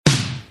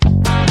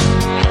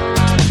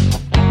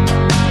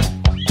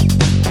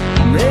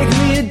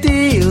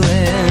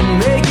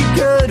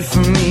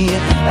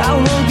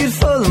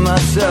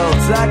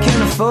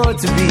afford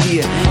to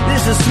be.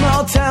 This is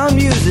small town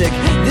music,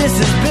 this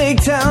is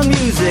big town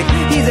music.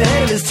 He's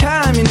ahead of his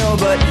time, you know,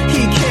 but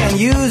he can't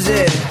use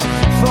it.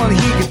 If only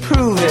he could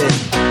prove it.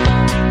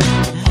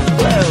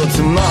 Well,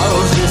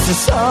 tomorrow's just a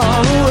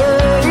song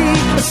away,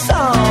 a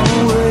song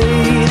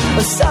away,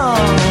 a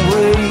song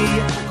away.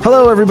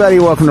 Hello, everybody.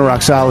 Welcome to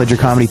Rock Solid, your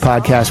comedy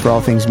podcast for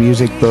all things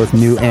music, both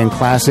new and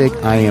classic.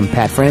 I am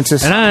Pat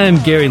Francis. And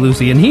I'm Gary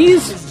Lucy, and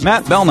he's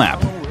Matt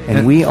Belknap.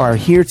 And we are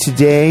here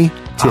today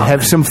to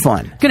have some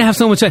fun. Gonna have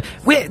so much fun.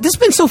 Wait, this has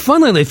been so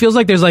fun lately. It feels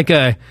like there's like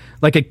a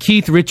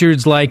Keith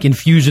Richards-like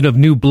infusion of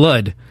new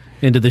blood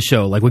into the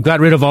show. Like, we've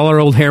got rid of all our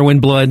old heroin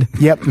blood.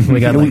 Yep.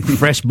 We got like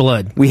fresh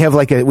blood. We have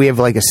like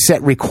a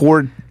set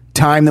record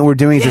time that we're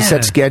doing. It's a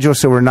set schedule,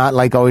 so we're not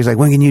like always like,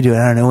 when can you do it?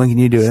 I don't know. When can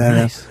you do it? I don't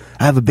know.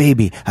 I have a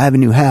baby. I have a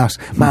new house.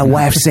 My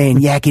wife's saying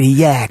yakety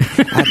yak.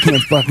 I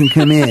can't fucking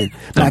come in.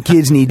 My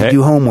kids need to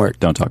do homework.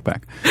 Don't talk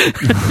back.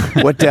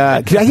 What? Could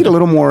I get a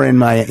little more in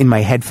my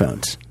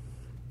headphones?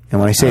 And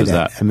when I say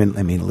that, I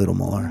mean a little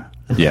more.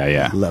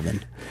 Yeah. Loving.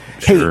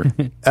 Sure.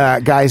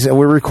 Hey, guys,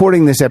 we're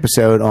recording this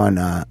episode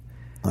on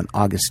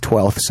August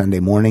 12th, Sunday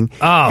morning.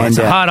 Oh, it's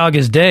a hot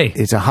August day.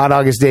 It's a hot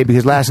August day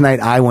because last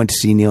night I went to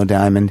see Neil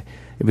Diamond.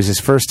 It was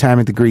his first time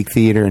at the Greek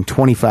Theater in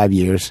 25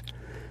 years.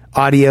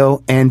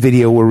 Audio and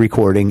video were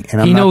recording,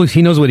 and he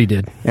knows what he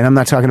did. And I'm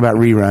not talking about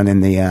Rerun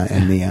and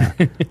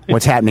the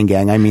What's Happening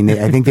gang. I mean,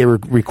 I think they were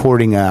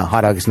recording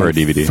Hot August for a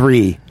DVD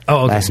 3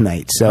 okay. last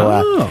night.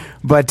 So,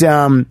 but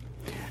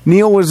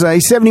Neil was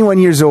he's 71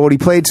 years old. He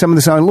played some of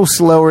the songs a little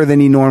slower than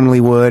he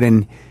normally would,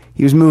 and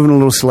he was moving a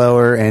little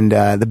slower. And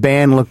the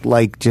band looked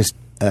like just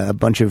a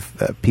bunch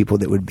of people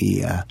that would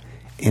be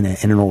in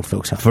an old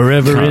folks home.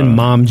 Forever in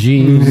mom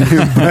jeans.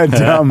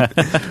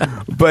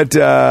 but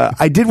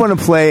I did want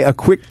to play a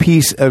quick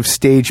piece of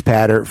stage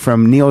patter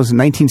from Neil's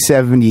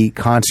 1970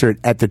 concert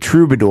at the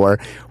Troubadour,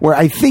 where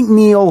I think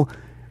Neil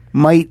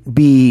might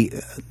be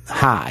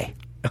high.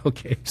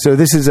 Okay. So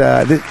this is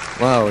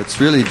Wow, it's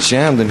really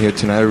jammed in here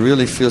tonight. I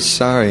really feel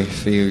sorry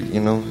for you,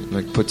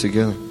 like put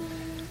together.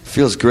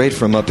 Feels great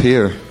from up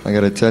here, I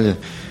gotta tell you.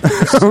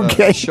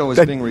 Okay. The show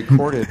is being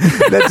recorded.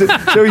 That's it.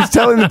 So he's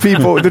telling the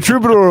people, the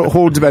Troubadour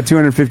holds about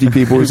 250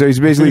 people, so he's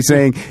basically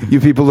saying, you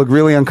people look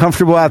really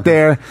uncomfortable out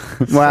there.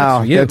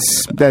 Wow,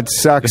 that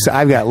sucks.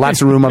 I've got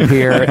lots of room up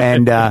here,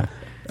 and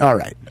all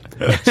right.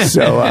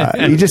 So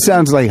he just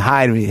sounds like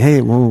hi to me. Hey,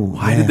 whoa.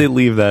 Why did they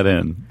leave that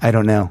in? I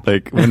don't know.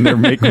 Like when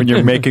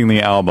you're making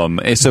the album.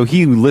 So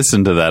he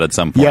listened to that at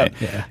some point.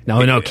 Yeah.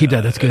 No, keep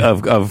that. That's good.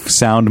 Of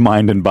sound,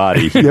 mind, and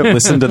body. He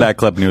listened to that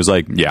clip and he was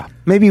like, yeah.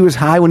 Maybe he was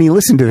high when he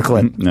listened to the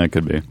clip. That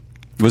could be.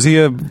 Was he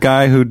a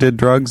guy who did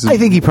drugs? I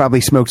think he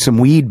probably smoked some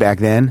weed back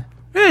then.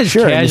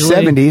 Sure,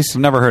 casually. in the 70s.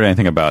 I've never heard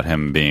anything about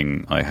him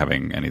being like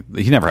having any.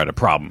 He never had a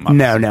problem.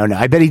 No.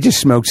 I bet he just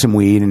smoked some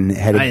weed and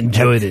had a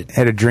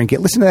drink.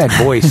 It. Listen to that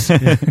voice.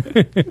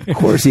 Of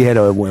course, he had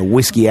a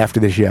whiskey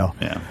after the show.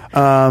 Yeah.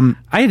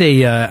 I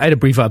had a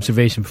brief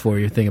observation before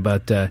your thing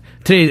about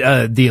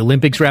today. The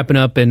Olympics wrapping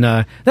up, and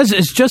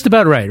it's just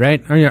about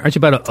right? Aren't you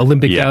about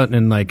Olympic out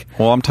and like?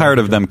 Well, I'm tired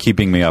of them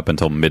keeping me up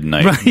until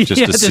midnight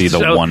just to see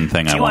the one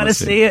thing I want to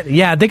see. It?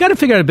 Yeah, they got to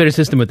figure out a better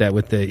system with that,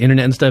 with the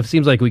internet and stuff.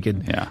 Seems like we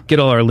could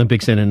get all our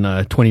Olympics in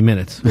 20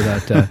 minutes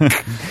without.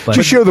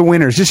 Just show the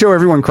winners. Just show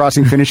everyone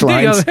crossing finish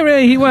lines. There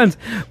you go. He won.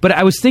 But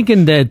I was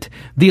thinking that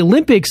the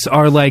Olympics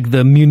are like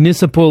the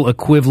municipal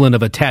equivalent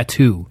of a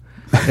tattoo.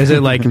 Is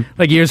it like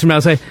years from now,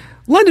 say,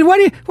 London, why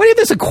do you have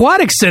this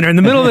aquatic center in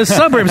the middle of the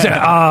suburbs?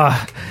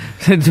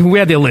 We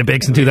had the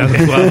Olympics in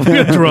 2012. We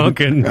got drunk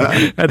and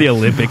had the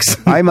Olympics.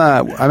 I'm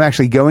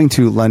actually going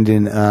to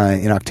London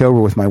in October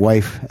with my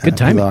wife. Good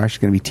time. She's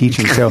going to be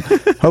teaching. So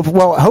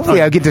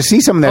hopefully I'll get to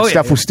see some of that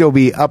stuff. Will still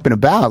be up and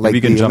about. Like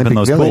maybe you can jump Olympic in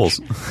those Village.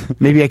 pools.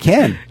 Maybe I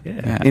can.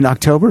 Yeah. In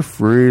October,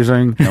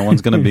 freezing. No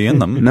one's going to be in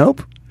them.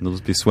 Nope. You'll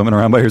just be swimming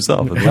around by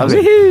yourself.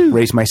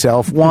 Race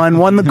myself.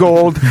 Won the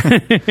gold.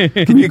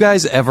 Can you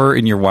guys ever,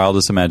 in your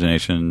wildest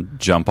imagination,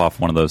 jump off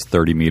one of those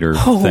 30-meter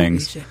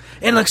things? Shit.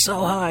 It looks so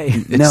high.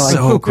 It's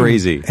so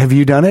crazy. Have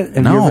you done it?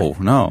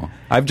 No.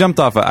 I've jumped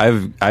off.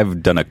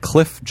 I've done a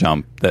cliff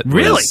jump that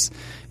really.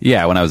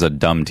 When I was a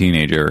dumb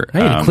teenager. I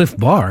had a Cliff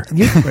Bar.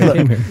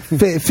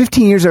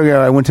 15 years ago,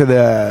 I went to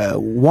the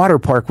water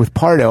park with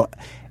Pardo,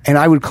 and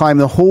I would climb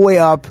the whole way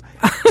up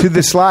to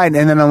the slide,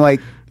 and then I'm like,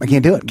 I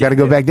can't do it. Got to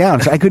go back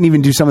down. So I couldn't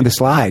even do some of the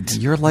slides.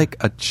 You're like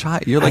a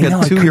child. You're like a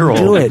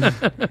 2-year-old.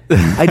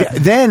 I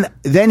couldn't do it.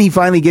 Then he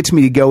finally gets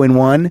me to go in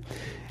one.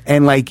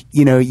 And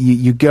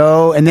you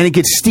go, and then it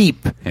gets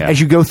steep as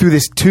you go through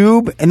this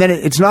tube, and then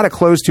it's not a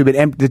closed tube.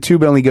 The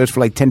tube only goes for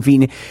like 10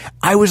 feet. And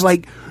I was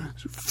like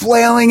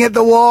flailing at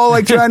the wall,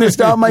 like trying to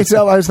stop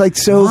myself. I was like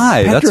so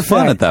petrified. That's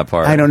fun at that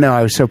part. I don't know.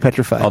 I was so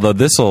petrified. Although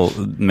this will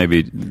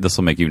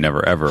make you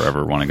never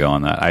ever want to go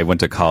on that. I went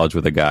to college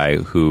with a guy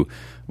who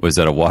was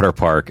at a water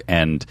park,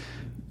 and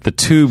the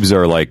tubes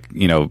are like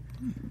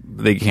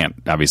they can't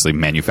obviously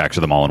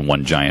manufacture them all in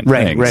one giant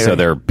thing. Right,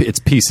 it's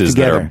pieces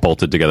together that are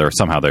bolted together.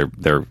 Somehow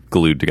they're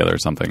glued together or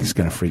something. It's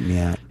going to freak me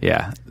out.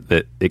 Yeah.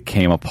 that it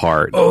came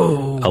apart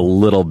a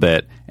little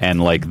bit,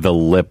 and like the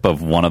lip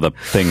of one of the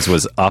things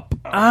was up,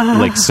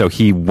 like so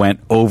he went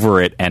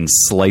over it and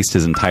sliced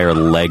his entire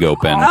leg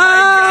open.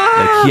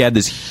 Like he had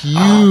this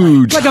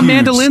huge, like a huge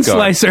mandolin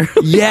scar. slicer.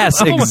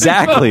 Yes,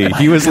 exactly.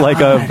 He was like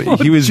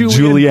he was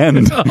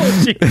Julienne.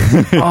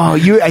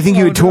 I think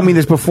you had told me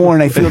this before,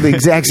 and I feel the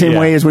exact same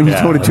way as when you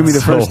told it to me the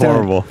it's first so time.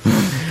 horrible.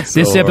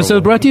 This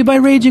episode brought to you by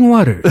Raging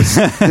Waters.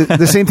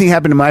 The same thing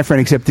happened to my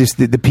friend, except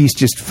the piece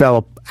just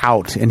fell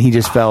out, and he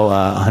just fell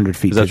 100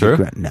 feet. Is that to the true?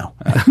 ground. No.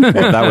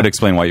 Well, that would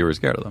explain why you were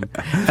scared of them.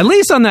 At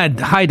least on that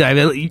high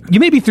dive, you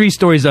may be 3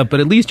 stories up, but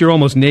at least you're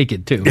almost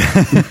naked too.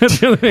 That's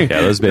the other thing.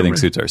 Yeah, those bathing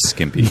suits are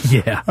skimpy.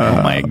 Yeah.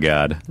 Oh my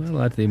god. A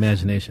lot to the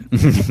imagination.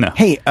 No.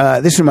 Hey,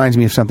 this reminds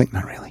me of something.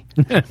 Not really.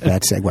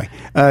 Bad segue.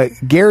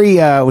 Gary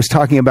was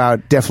talking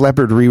about Def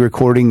Leppard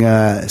re-recording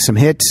some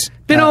hits.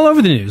 Been all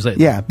over the news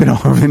lately. Yeah, been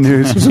all over the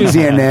news.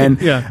 CNN.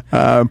 Yeah.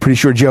 I'm pretty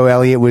sure Joe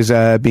Elliott was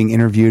being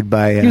interviewed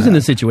by. He was in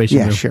the Situation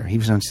Yeah, Room. sure. He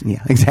was on.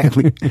 Yeah,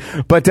 exactly.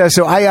 But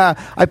so I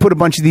put a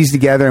bunch of these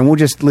together, and we'll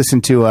just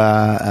listen to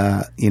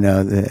the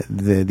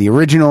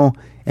original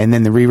and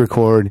then the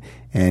re-record,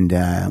 and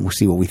we'll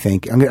see what we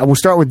think. We'll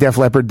start with Def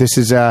Leppard. This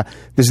is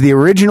the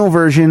original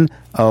version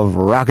of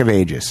Rock of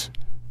Ages.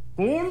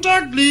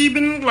 Montag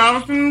lieben,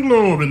 glauben,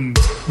 globen.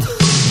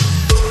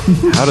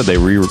 How did they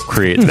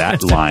recreate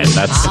that line?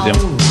 That's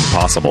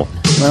impossible.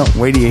 Well,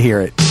 wait till you hear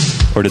it.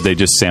 Or did they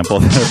just sample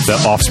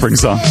the Offspring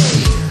song?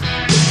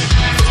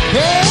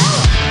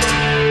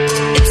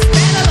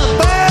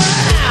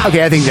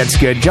 Okay, I think that's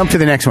good. Jump to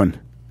the next one.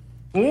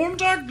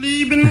 Montag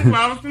lieben,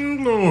 glauben,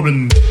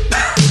 globen.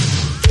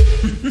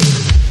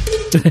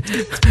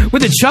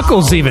 With the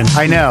chuckles even.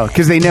 I know,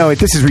 because they know it.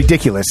 This is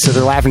ridiculous, so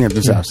they're laughing at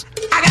themselves.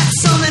 I got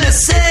something to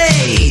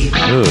say.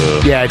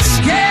 Yeah, it's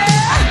Yeah,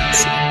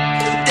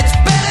 it's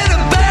better to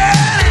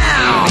burn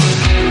out.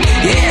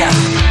 Yeah,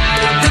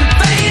 than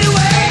fade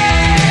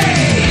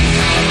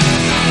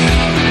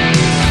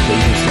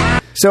away.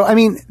 so. I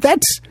mean,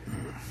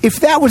 if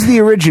that was the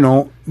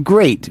original,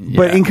 great.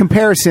 But Yeah. in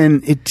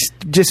comparison, it's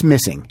just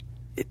missing.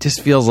 It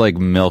just feels like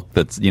milk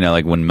that's,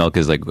 like when milk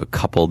is like a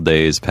couple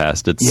days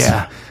past its...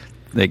 Yeah.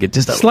 Like it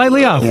just...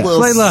 Slightly off.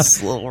 Slightly off.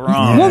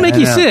 wrong. Won't make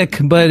you sick,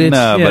 but it's...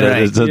 No, yeah, but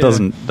right. it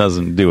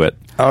doesn't do it.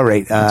 All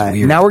right.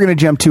 Now we're going to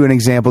jump to an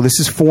example. This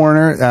is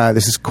Foreigner.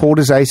 This is Cold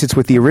as Ice. It's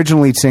with the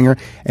original lead singer,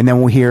 and then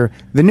we'll hear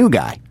the new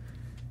guy.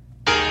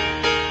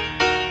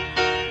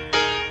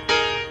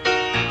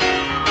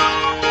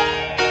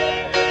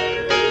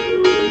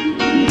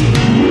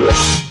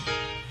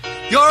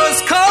 You're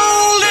as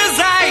cold as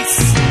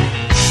ice.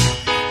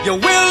 You're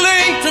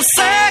willing to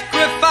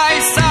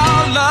sacrifice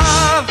our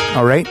love.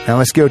 All right. Now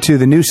let's go to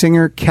the new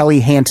singer, Kelly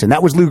Hansen.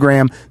 That was Lou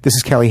Gramm. This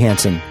is Kelly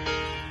Hansen.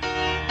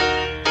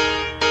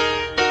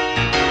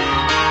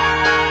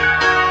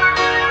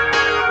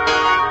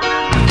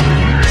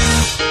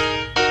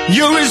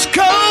 You're as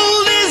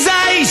cold as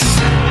ice.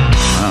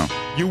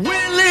 You're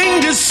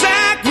willing to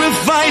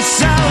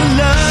sacrifice our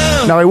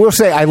love. Now I will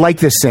say I like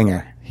this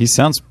singer. He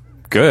sounds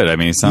good. I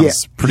mean, he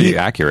sounds pretty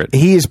accurate.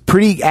 He is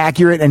pretty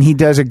accurate, and he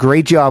does a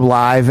great job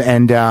live.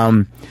 And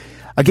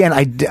again,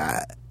 I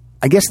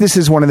guess this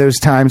is one of those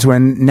times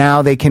when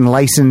now they can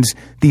license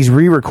these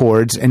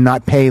re-records and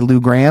not pay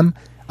Lou Gramm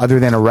other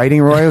than a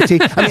writing royalty.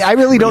 I mean, I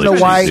really don't know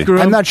why.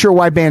 I'm not sure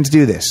why bands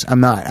do this. I'm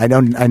not. I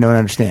don't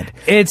understand.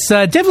 It's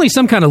definitely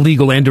some kind of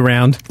legal end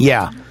around.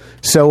 Yeah.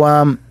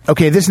 So,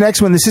 okay, this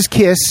next one, this is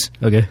Kiss.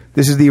 Okay.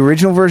 This is the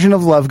original version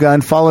of Love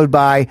Gun, followed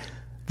by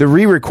the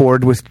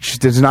re-record, which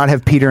does not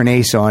have Peter and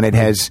Ace on. It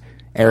has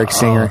Eric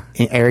Singer,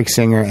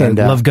 and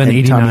Love Gun and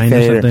 89 Tommy or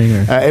Thayer.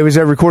 something, or- It was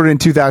recorded in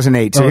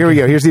 2008. So here we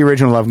go. Here's the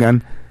original Love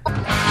Gun. No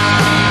place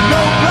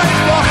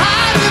for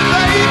hiding,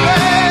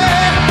 baby.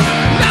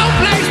 No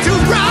place to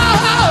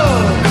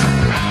run.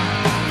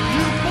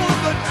 You pull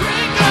the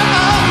trigger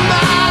of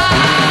my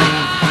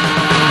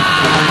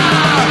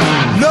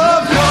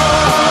love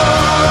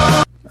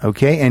gun.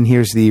 Okay, and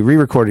here's the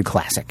re-recorded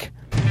classic.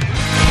 No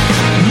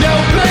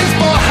place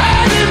for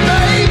hiding,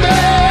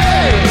 baby.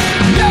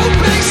 No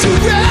place to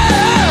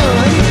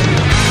run.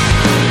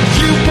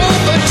 You pull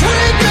the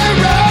trigger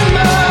on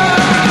my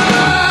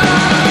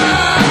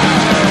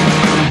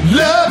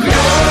love gun.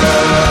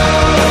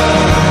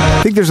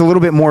 I think there's a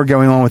little bit more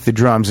going on with the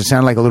drums. It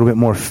sounded like a little bit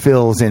more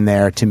fills in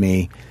there to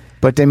me.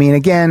 But, I mean,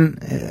 again,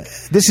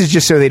 this is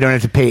just so they don't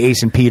have to pay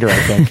Ace and Peter, I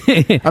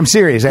think. I'm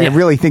serious. I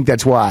really think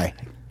that's why.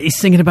 He's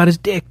singing about his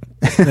dick.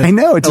 I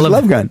know. It's a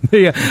Love Gun.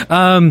 Yeah.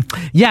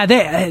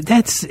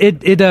 That's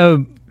it. It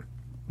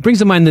brings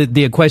to mind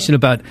the question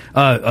about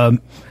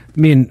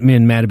me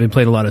and Matt have been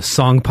playing a lot of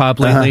song pop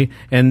lately,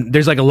 and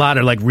there's like a lot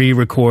of like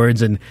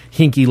re-records and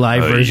hinky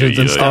live versions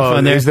and stuff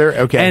on there. Is there?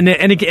 Okay. And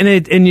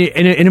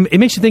it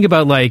makes you think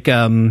about like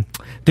the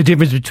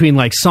difference between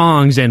like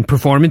songs and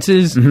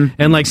performances,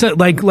 and like so,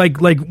 like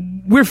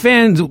we're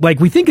fans, like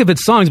we think of it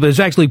songs, but it's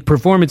actually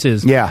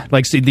performances. Yeah.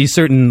 Like these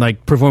certain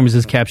like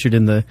performances captured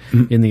in the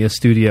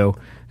studio.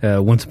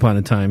 Once Upon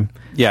a Time.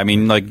 Yeah, I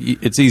mean, like,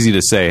 it's easy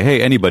to say,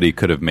 hey, anybody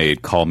could have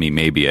made Call Me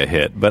Maybe a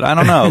hit. But I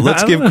don't know.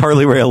 Let's give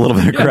Carly Rae a little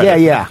bit of credit.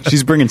 Yeah.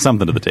 She's bringing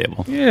something to the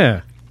table.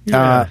 Yeah.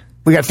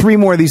 We got 3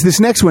 more of these. This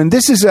next one,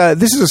 this is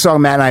a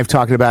song Matt and I have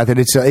talked about, that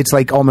it's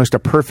like almost a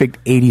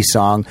perfect 80s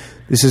song.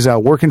 This is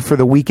Working for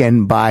the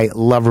Weekend by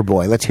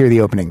Loverboy. Let's hear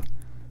the opening.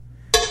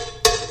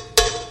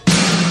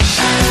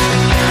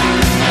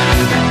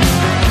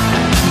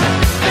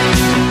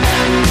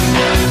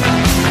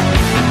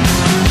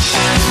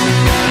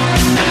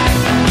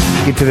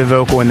 Get to the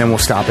vocal and then we'll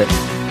stop it.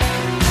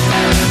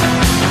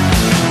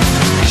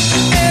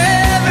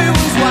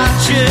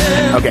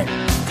 Okay.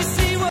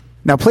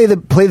 Now play the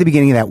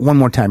beginning of that one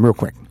more time, real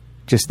quick.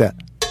 Just that.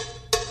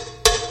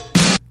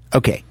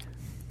 Okay,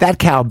 that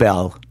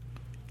cowbell.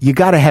 You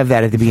got to have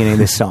that at the beginning of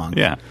this song.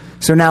 Yeah.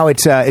 So now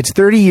it's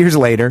 30 years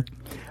later.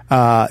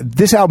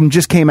 This album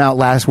just came out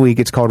last week.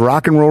 It's called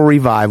Rock and Roll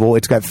Revival.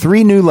 It's got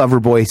 3 new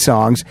Loverboy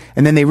songs,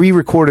 and then they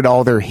re-recorded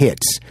all their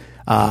hits.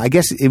 I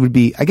guess it would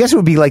be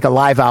like a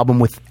live album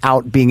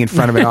without being in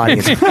front of an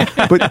audience.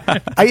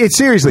 But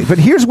seriously. But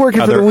here's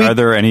Working for the Week. Are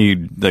there any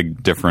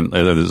different?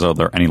 Are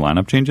there any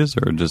lineup changes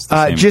or just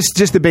the same?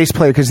 Just the bass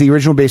player, because the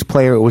original bass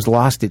player was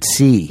lost at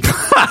sea.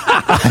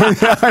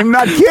 I'm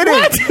not kidding.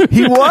 What?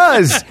 He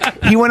was.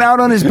 He went out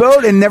on his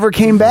boat and never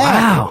came back.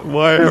 Wow.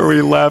 Why are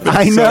we laughing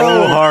I know.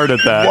 so hard at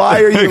that?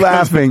 Why are you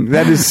laughing?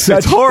 That is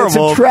such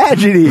horrible. It's a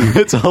tragedy.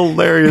 It's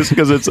hilarious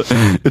because it's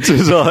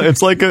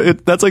like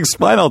that's like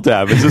Spinal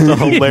Tap. It's just a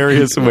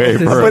hilarious way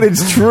for. But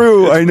it's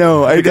true. I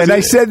know. I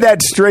said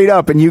that straight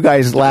up, and you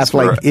guys laughed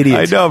like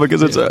idiots. I know,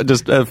 because it's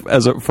just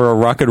for a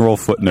rock and roll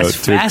footnote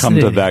to come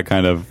to that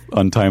kind of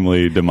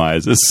untimely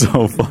demise is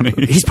so funny.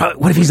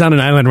 What if he's on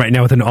an island right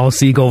now with an all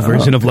seagull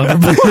version of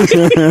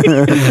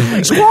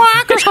Loverboy?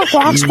 Squawk,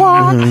 squawk,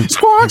 squawk,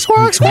 squawk,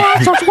 squawk,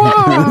 squawk,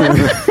 squawk.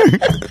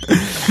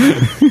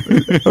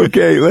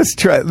 Okay, let's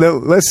try.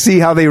 Let's see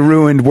how they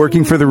ruined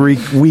Working for the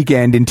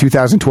Weekend in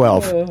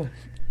 2012.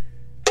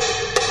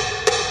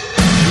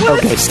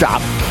 Okay,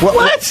 stop.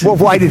 What? Well,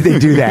 why did they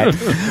do that?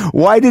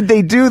 Why did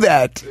they do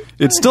that?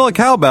 It's still a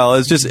cowbell.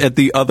 It's just at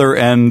the other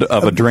end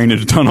of a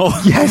drainage tunnel.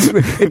 Yes,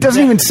 it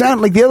doesn't even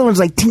sound like the other one's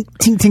like tink,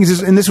 tink,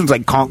 tink, and this one's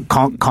like conk,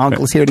 conk, conk.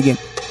 Let's hear it again.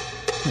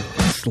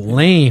 It's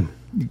lame.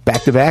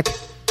 Back to back.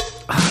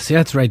 See,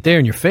 that's right there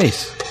in your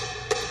face.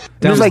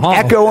 There's like hall.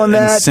 echo on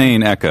that.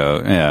 Insane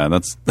echo. Yeah,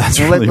 that's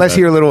really Let's bad.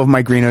 hear a little of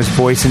Mike Reno's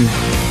voice. And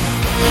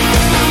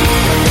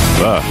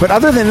but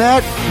other than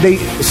that,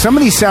 some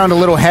of these sound a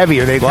little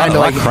heavier. They kind a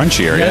of lot like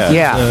crunchier. Yeah.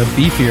 Yeah.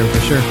 Beefier for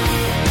sure.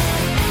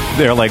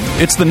 They're like,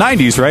 it's the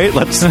 90s, right?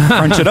 Let's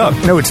crunch it up.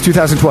 No, it's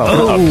 2012.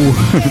 Oh.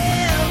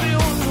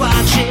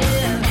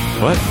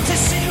 What?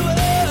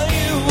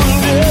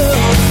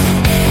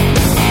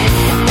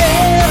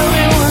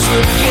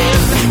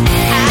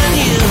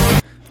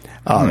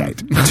 All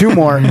right, 2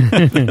 more.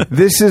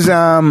 This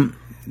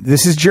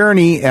is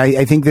Journey.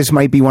 I think this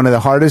might be one of the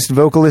hardest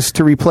vocalists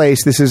to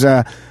replace. This is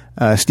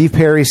Steve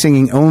Perry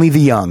singing "Only the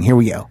Young." Here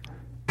we go.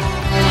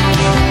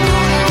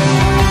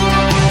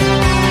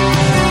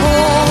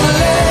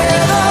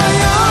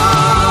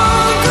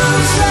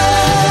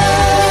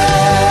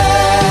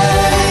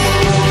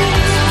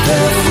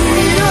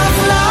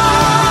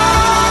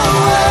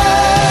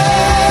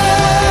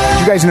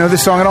 You guys know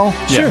this song at all?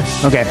 Sure.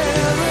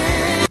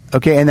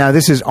 Okay, and now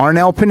this is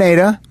Arnel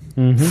Pineda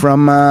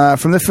from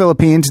the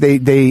Philippines. They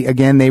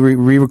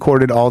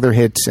re-recorded all their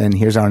hits, and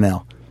here's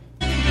Arnel.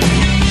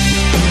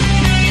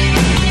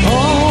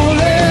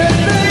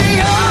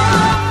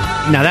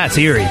 Now that's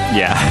eerie.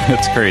 Yeah,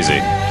 it's crazy.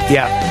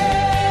 Yeah.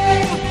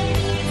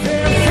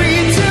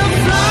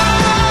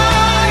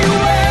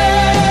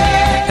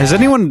 Has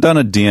anyone done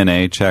a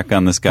DNA check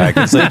on this guy?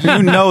 Because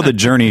the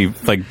Journey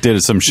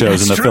did some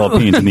shows in the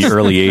Philippines in the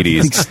early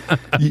 80s,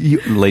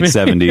 late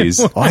 70s.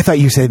 Oh, I thought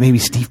you said maybe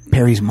Steve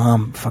Perry's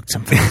mom fucked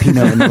some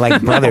Filipino and they're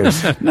like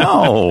brothers.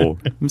 No,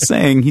 I'm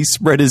saying he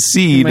spread his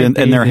seed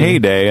in their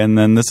heyday, and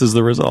then this is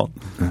the result.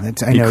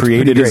 He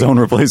created his own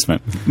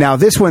replacement. Now,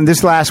 this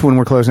last one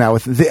we're closing out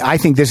with, I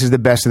think this is the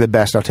best of the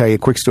best. I'll tell you a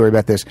quick story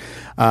about this.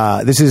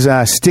 This is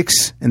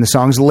Styx, and the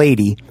song's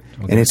Lady.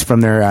 Okay. And it's from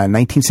their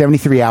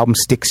 1973 album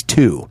Styx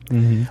 2.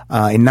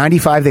 Mm-hmm. In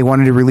 95, they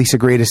wanted to release a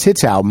greatest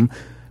hits album,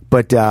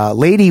 but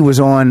Lady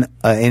was on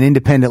an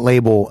independent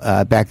label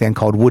back then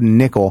called Wooden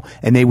Nickel,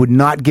 and they would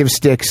not give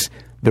Styx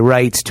the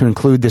rights to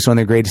include this on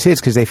their greatest hits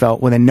because they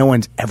felt, well, then no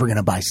one's ever going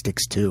to buy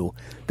Styx 2.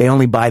 They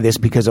only buy this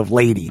because of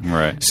Lady.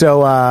 Right.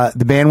 So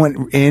the band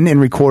went in and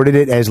recorded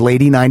it as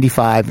Lady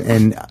 95,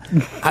 and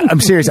I'm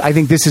serious. I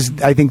think this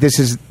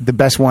is the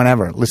best one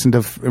ever. Listen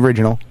to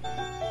original.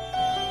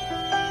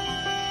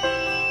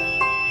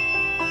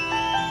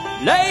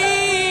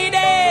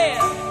 Lady,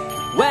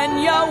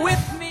 when you're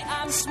with me,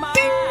 I'm smiling.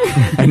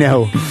 I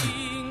know.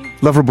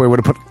 Loverboy would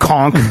have put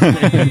conk.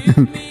 Whoa,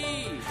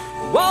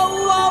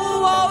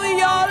 whoa, whoa,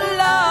 your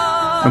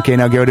love. Okay,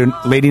 now go to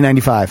Lady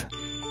 95.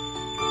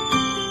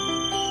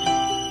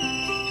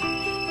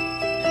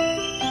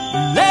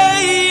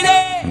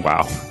 Lady,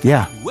 Wow.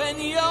 Yeah. when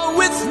you're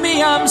with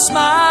me, I'm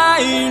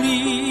smiling.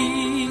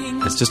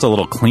 it's just a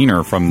little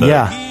cleaner from the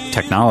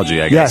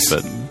technology, I guess.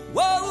 Yes.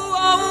 But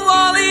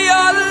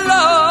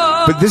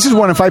But this is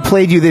one, if I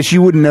played you this,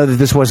 you wouldn't know that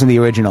this wasn't the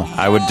original.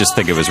 I would just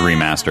think it was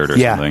remastered or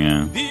Yeah. something.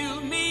 Yeah.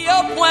 build me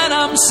up when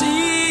I'm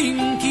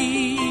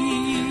sinking.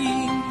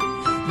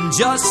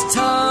 Just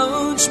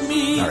touch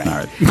me. All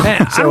right.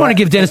 I don't want to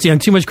give Dennis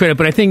DeYoung too much credit,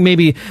 but I think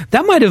maybe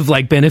that might have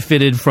like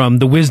benefited from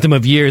the wisdom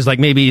of years. Like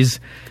maybe he's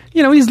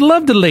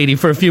loved a lady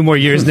for a few more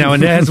years now,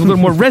 and it has a little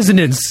more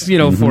resonance,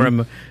 for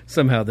him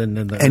somehow than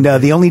the. And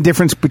the only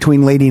difference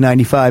between Lady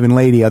 95 and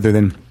Lady, other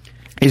than,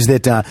 is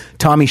that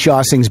Tommy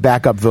Shaw sings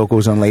backup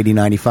vocals on Lady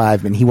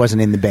 95, and he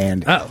wasn't in the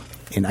band. Oh.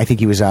 And I think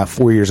he was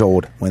 4 years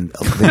old when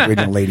the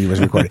original Lady was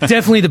recorded.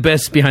 Definitely the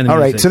best behind the All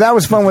music. right, so that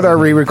was fun with our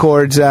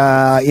re-records.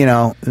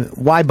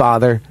 Why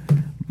bother?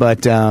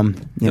 But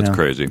That's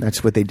crazy.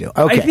 That's what they do.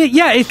 Okay.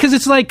 Because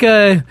it's like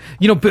fans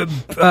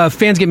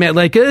get mad.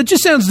 Like it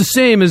just sounds the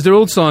same as their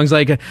old songs.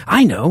 Like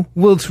I know,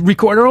 we'll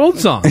record our old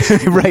songs.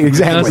 Right,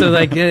 exactly. So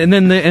like, and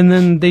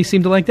then they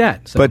seem to like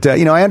that. So. But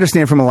I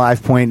understand from a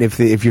live point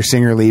if your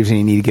singer leaves and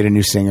you need to get a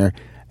new singer.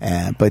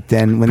 But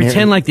then when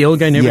pretend like the old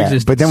guy never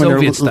existed. But then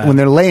Soviet when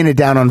they're laying it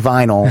down on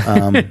vinyl, I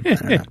don't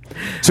know.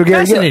 So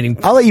Gary, Fascinating.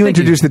 I'll let you Thank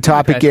introduce you. the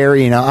topic, Okay.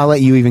 Gary, and I'll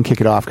let you even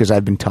kick it off because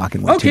I've been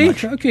talking way too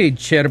much. Okay,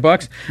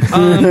 Chatterbox.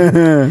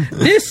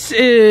 This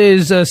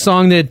is a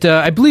song that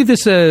I believe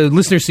this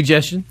listener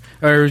suggestion,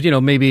 or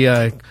maybe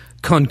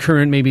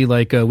concurrent, maybe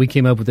like we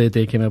came up with it,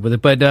 they came up with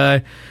it. But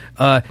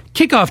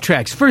kickoff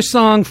tracks, first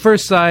song,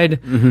 first side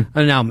on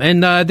an album,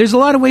 and there's a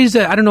lot of ways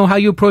that I don't know how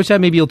you approach that.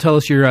 Maybe you'll tell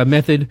us your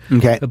method.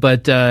 Okay.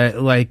 But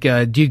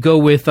do you go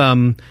with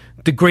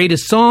the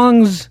greatest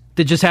songs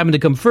that just happen to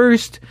come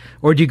first,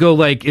 or do you go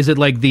like, is it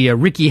like the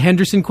Ricky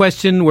Henderson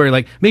question, where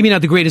like maybe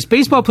not the greatest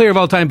baseball player of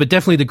all time, but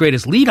definitely the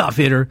greatest leadoff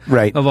hitter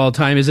of all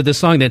time? Is it the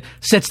song that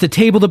sets the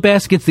table the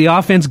best, gets the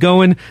offense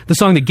going, the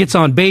song that gets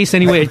on base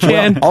any way it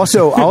can?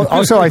 Also, I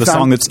The found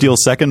song that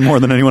steals second more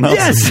than anyone else.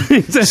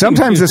 Yes.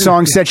 sometimes the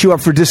song sets you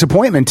up for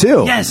disappointment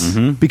too. Yes.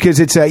 Because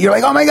it's you're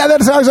like, oh my god,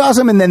 that song's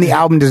awesome, and then the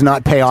album does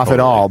not pay off at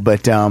all.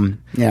 But So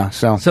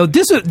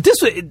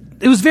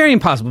it was very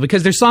impossible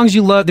because there's songs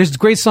you love, there's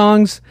great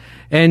songs,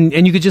 and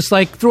you could just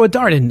like throw a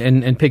dart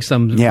and pick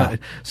some. Yeah.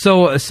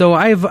 So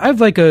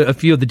I've like a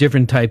few of the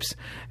different types,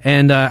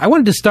 and I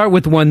wanted to start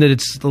with one that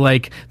it's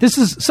like, this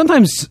is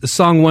sometimes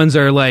song ones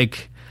are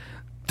like,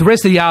 the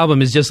rest of the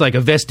album is just like a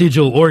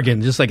vestigial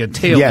organ, just like a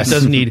tail Yes. that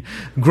doesn't need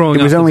growing.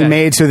 it was off the only back.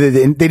 made so that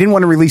they didn't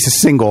want to release a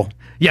single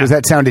because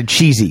that sounded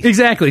cheesy.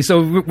 Exactly.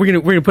 So we're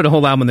gonna put a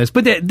whole album on this,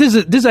 but this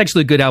is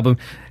actually a good album.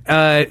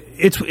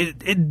 This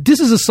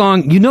is a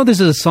song.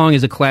 This is a song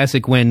is a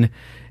classic when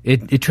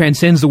it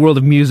transcends the world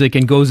of music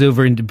and goes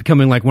over into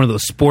becoming like one of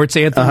those sports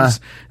anthems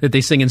that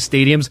they sing in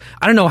stadiums.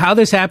 I don't know how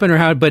this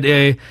happened but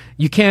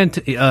you can't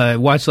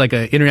watch like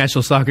an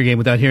international soccer game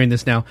without hearing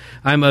this. Now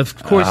I'm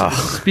of course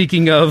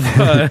speaking of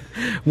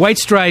White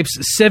Stripes,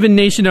 Seven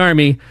Nation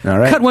Army. All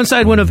right. Cut one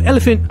side, one of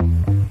Elephant.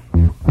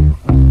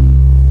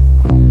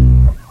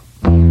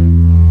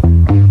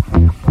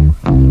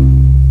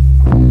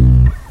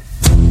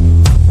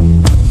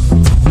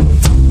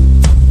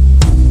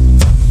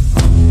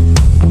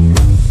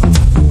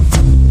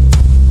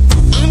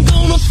 I'm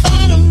gonna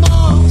fight 'em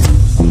all.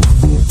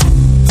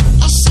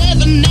 A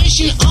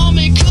seven-nation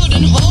army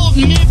couldn't hold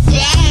me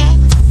back.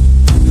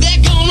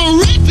 They're gonna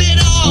rip it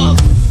off,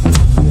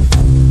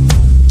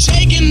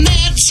 taking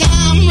their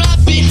time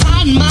right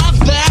behind my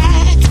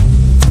back.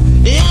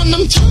 And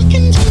I'm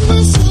talking to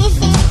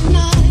myself at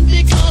night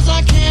because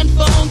I can't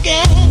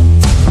forget.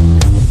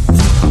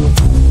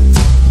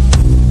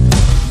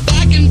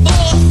 Back and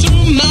forth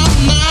through my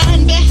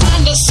mind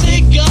behind a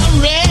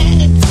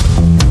cigarette.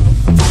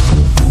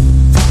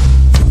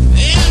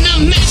 And a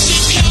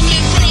message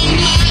coming from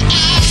my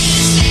eyes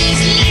says,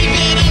 leave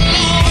it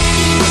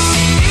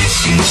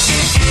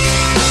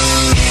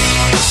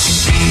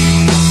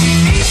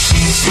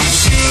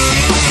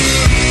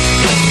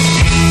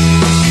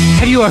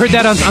Have you heard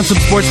that on some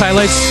sports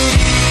highlights?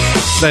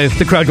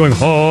 The crowd going,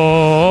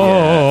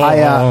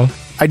 oh.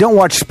 I don't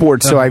watch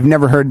sports, so I've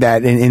never heard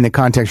that in the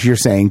context you're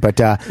saying. But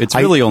It's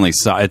really only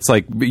it's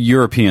like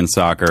European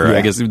soccer. Yeah.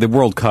 I guess the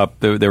World Cup.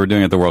 They were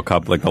doing it at the World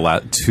Cup like the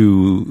last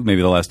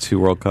two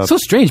World Cups. So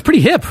strange,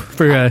 pretty hip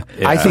for.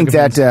 I think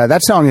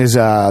that song is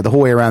the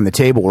whole way around the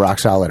table rock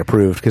solid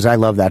approved because I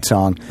love that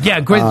song. Yeah,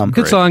 great, good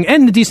great. song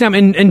and a decent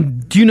album.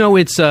 And do you know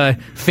its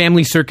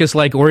family circus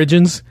like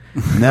origins?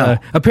 No.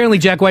 Apparently,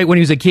 Jack White, when he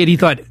was a kid, he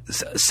thought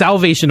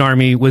Salvation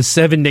Army was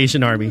Seven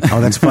Nation Army.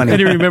 Oh, that's funny. And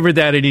he remembered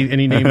that, and he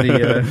named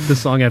the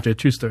song after a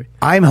true story.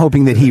 I'm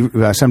hoping that he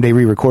someday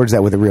re-records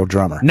that with a real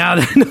drummer. Now,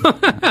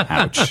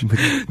 Ouch.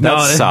 That's No,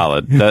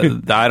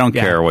 solid. I don't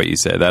care what you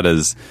say. That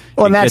is.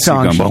 On that gets you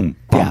song, going, boom,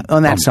 boom, yeah.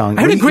 On that boom. song,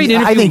 I heard a great I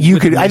interview think you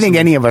with could. him I think recently.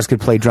 any of us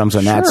could play drums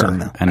on that song,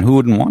 though. And who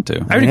wouldn't want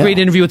to? I heard a Yeah. great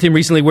interview with him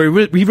recently where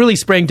he really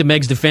sprang to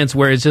Meg's defense,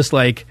 where it's just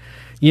like,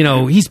 you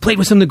know, he's played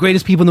with some of the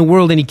greatest people in the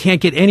world, and he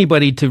can't get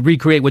anybody to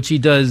recreate what she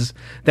does.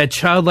 That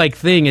childlike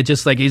thing, it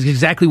just like is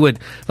exactly what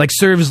like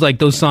serves like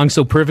those songs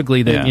so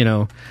perfectly that you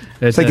know.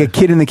 It's like a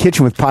kid in the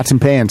kitchen with pots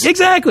and pans.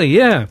 Exactly.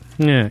 Yeah.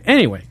 Yeah.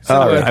 Anyway, so,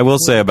 I will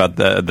say about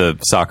the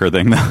soccer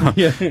thing though.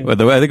 I think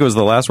it was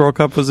the last World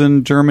Cup was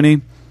in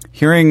Germany.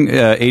 Hearing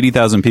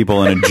 80,000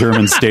 people in a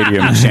German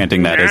stadium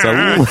chanting that is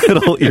a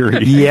little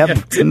eerie. Yep.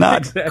 It's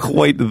not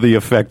quite the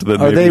effect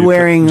that Are they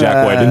wearing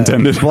Jack White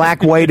intended.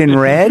 black, white,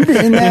 and red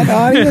in that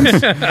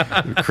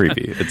audience?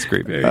 Creepy. It's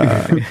creepy.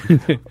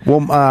 Well,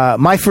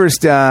 my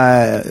first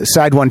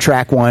side one,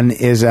 track one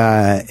is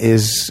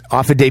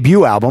off a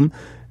debut album.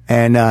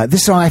 And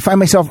this song, I find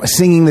myself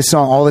singing this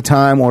song all the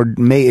time or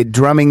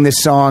drumming this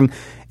song.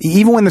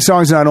 Even when the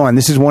song's not on,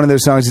 this is one of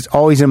those songs that's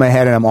always in my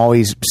head and I'm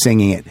always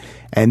singing it.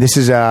 And this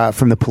is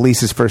from the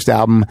Police's first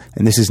album,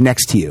 and this is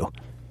Next to You.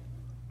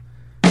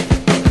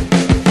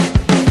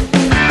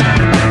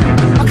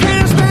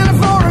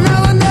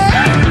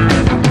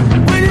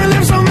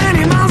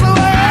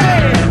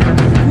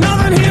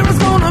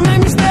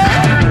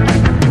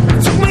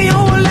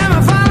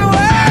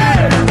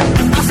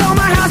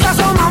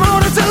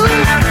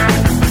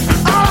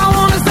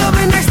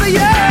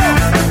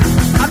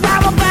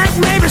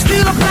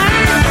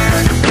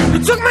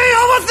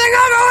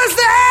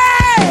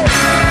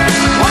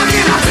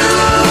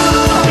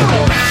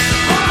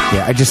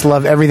 I just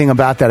love everything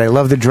about that. I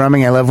love the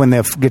drumming. I love when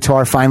the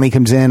guitar finally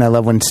comes in. I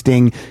love when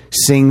Sting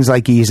sings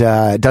like he's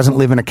doesn't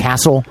live in a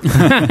castle.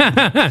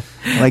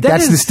 Like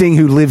that's the Sting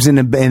who lives in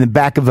the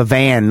back of a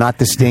van, not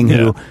the Sting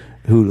who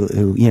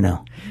you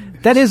know.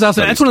 That is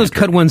also that's one of those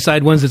cut one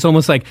side ones. It's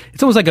almost like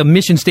a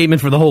mission statement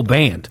for the whole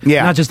band.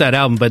 Yeah, not just that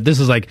album, but this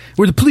is like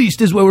we're the Police.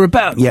 This is what we're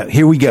about. Yeah,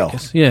 here we go.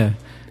 Yeah,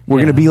 we're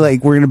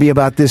gonna be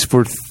about this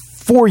for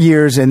 4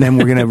 years, and then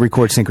we're going to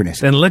record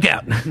Synchronous. And look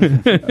out.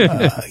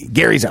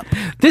 Gary's up.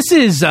 This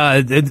is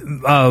one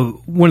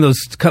of those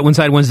cut one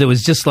side ones that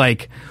was just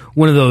like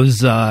one of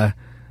those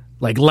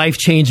like life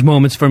change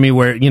moments for me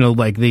where, you know,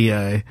 like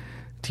the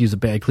to use a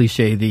bad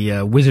cliche,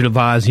 the Wizard of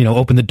Oz, you know,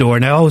 opened the door.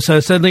 Now, so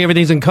suddenly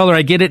everything's in color.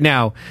 I get it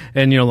now.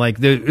 And, you know, like,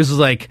 this is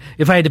like,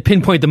 if I had to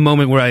pinpoint the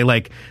moment where I,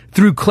 like,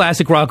 threw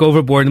classic rock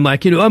overboard and,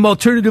 like, you know, I'm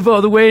alternative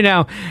all the way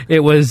now.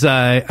 It was,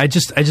 I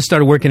just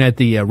started working at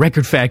the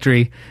record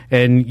factory,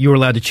 and you were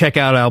allowed to check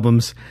out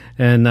albums.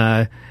 And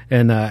I,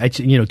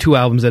 you know, 2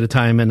 albums at a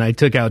time, and I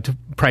took out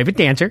Private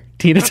Dancer,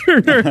 Tina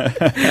Turner.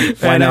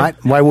 Why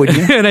not? Why wouldn't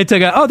you? And I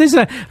took out,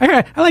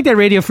 I like that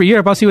Radio Free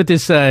Europe. I'll see what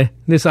this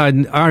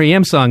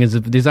REM song is,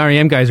 these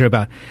REM guys are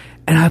about.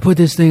 And I put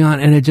this thing on,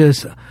 and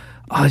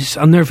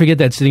I'll never forget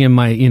that sitting in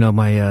my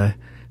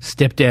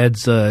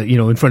stepdad's,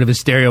 in front of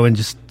his stereo, and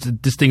just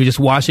this thing was just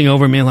washing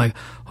over me, and like,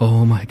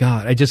 oh my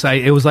God.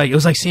 It was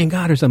like seeing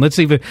God or something. Let's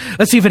see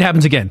if it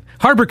happens again.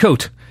 Harbor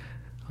Coat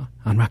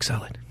on Rock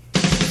Solid.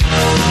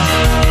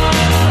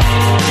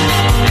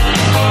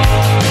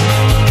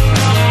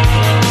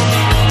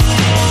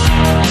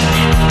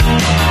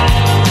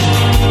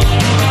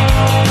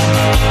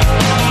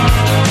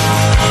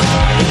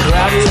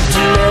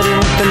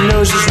 The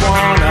noses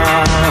worn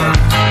out.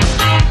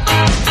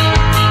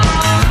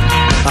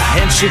 A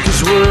handshake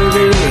is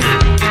worthy.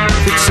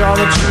 Fix all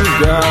that you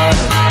got.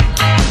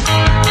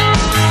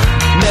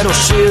 Metal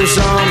shears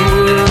on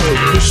wood,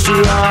 push to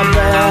our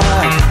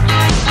back.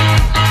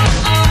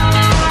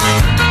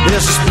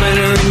 There's a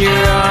splinter in your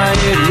eye,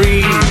 it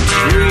reacts.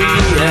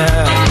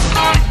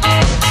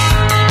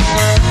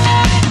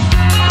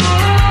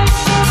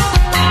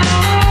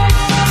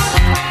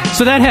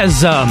 So that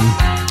has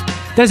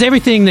that's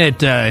everything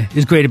that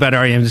is great about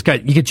REM. You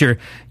get your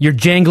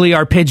jangly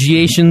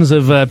arpeggiations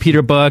of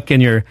Peter Buck,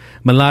 and your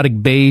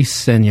melodic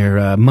bass, and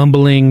your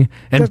mumbling,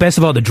 and best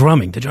of all, the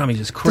drumming. The drumming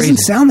is crazy.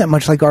 Doesn't sound that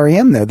much like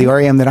REM though. The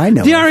REM that I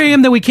know. The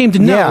REM that we came to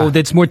know,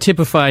 that's more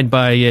typified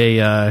by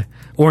a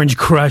Orange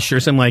Crush or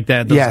something like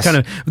that. Those yes.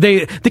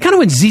 They kind of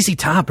went ZZ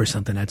Top or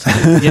something. That's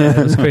yeah,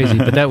 it was crazy.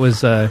 But that was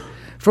for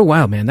a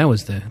while, man. That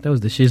was the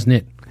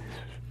shiznit.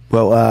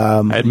 Well,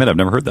 I admit I've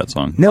never heard that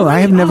song. No, I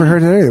have never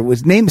heard it either.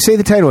 Say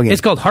the title again. It's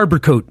called Harbor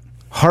Coat.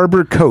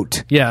 Harbor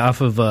Coat. Yeah, off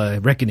of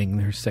Reckoning,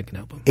 their second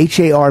album.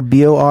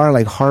 HARBOR,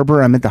 like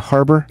harbor. I meant the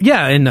harbor.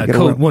 Yeah, and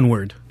coat, one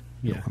word.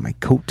 Yeah, my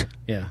coat.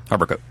 Yeah,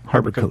 Harbor Coat.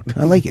 Harbor Coat.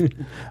 I like it.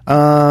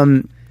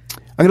 I'm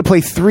going to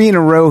play 3 in a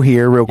row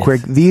here, real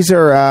quick. These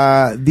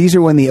are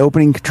when the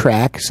opening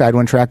track, side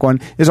one, track one,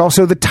 is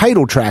also the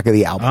title track of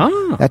the album.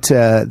 Oh.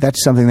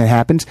 That's something that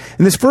happens.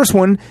 And this first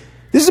one.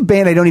 This is a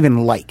band I don't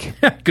even like.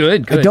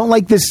 Good. I don't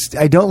like this.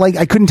 I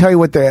couldn't tell you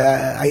what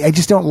I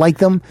just don't like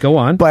them. Go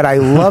on. But I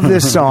love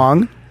this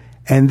song.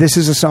 And this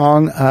is a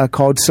song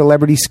called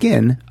Celebrity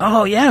Skin.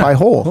 Oh, yeah. By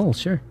Hole. Oh,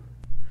 sure.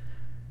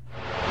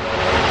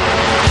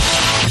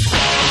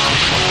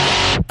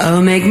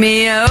 Oh, make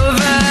me over.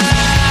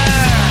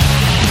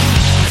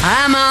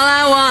 I'm all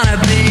I wanna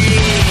be.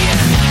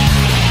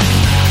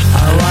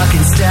 A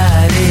walking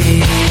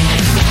study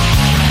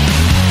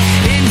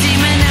in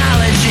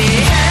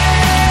demonology.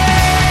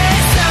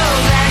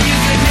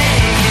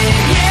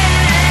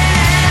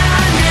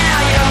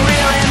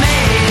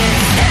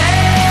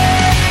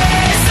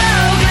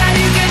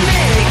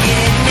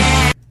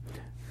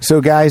 So,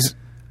 guys,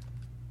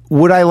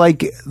 would I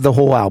like the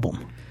whole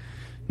album?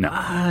 No.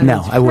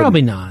 No, I wouldn't.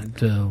 Probably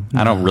not.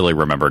 I don't really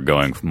remember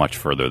going much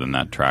further than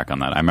that track on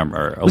that. I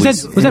remember. Was that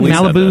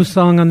Malibu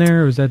song on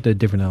there, or was that a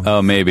different album?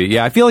 Oh, maybe.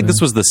 Yeah, I feel like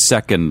this was the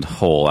second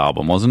whole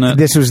album, wasn't it?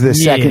 This was the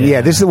second. Yeah,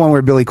 this is the one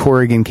where Billy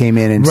Corrigan came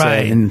in and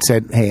Right.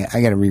 said, "Hey,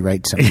 I got to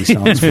rewrite some of these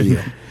songs for you."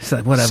 It's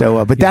like, whatever.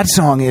 So, but that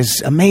song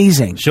is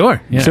amazing.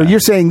 Sure. Yeah. So you're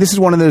saying this is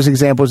one of those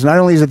examples. Not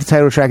only is it the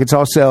title track, it's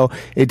also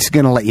it's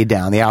going to let you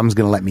down. The album's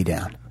going to let me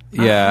down.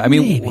 Yeah, I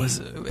mean, maybe.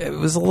 it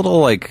was a little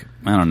like,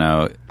 I don't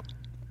know.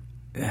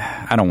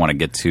 I don't want to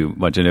get too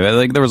much into it.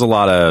 Like, there was a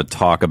lot of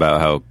talk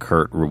about how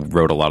Kurt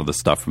wrote a lot of the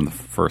stuff from the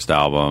first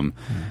album,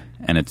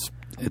 and it's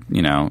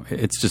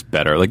just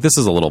better. Like, this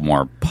is a little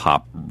more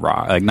pop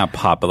rock, like not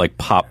pop, but like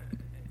pop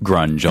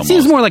grunge. It almost.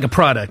 seems more like a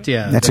product.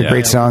 Yeah, That's a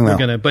great song,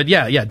 though. But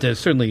there's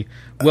certainly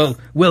well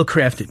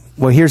crafted.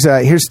 Well,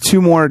 here's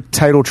two more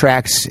title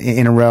tracks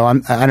in a row.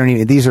 I don't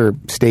even. These are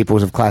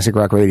staples of classic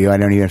rock radio. I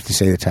don't even have to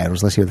say the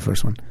titles. Let's hear the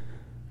first one.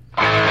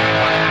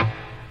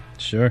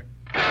 Sure.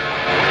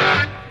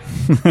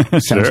 Sure.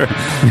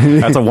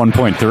 That's a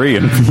 1.3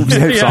 in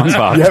song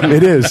pop. Yep,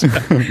 it is.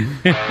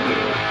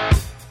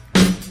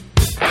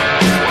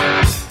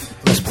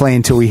 Let's play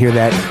until we hear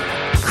that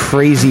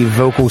crazy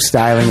vocal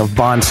styling of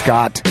Bon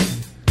Scott.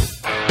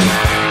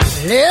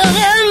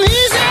 Living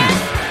easy,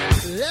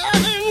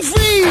 living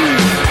free.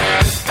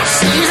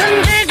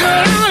 Season ticket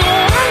on a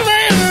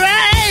one-way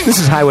ride. This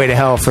is Highway to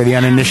Hell for the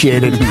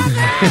uninitiated.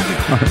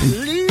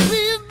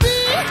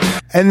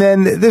 And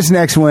then this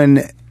next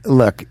one,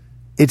 look,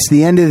 it's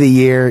the end of the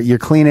year. You're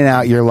cleaning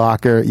out your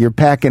locker. You're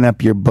packing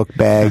up your book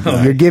bag.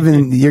 You're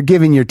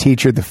giving your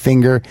teacher the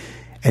finger,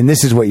 and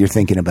this is what you're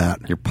thinking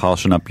about. You're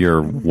polishing up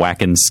your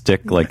whacking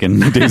stick like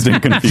in Dazed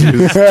and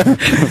Confused.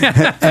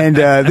 And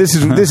this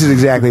is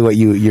exactly what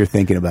you're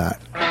thinking about.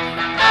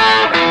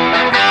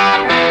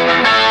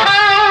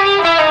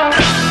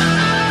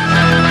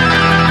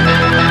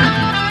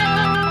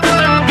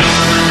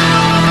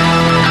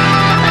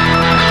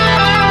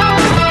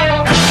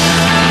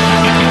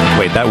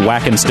 Wait, that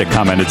whacking stick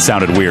comment, it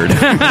sounded weird.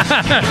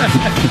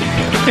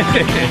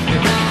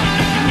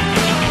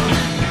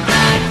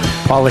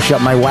 Polish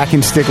up my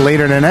whacking stick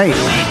later tonight.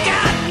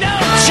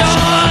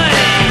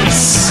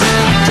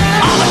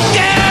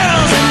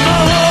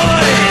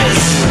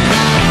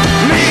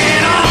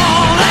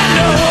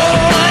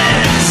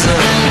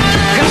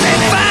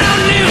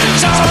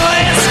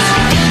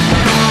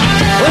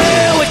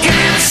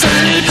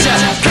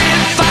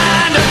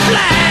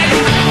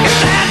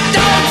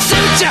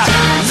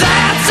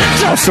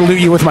 I'll salute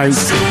you with my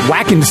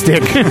whacking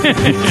stick.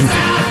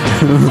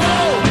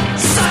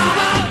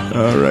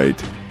 All right.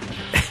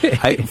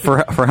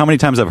 For how many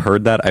times I've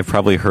heard that, I've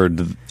probably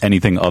heard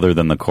anything other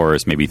than the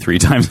chorus maybe 3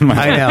 times in my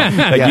life. I know.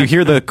 Like, Yeah. you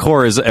hear the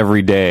chorus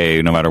every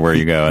day, no matter where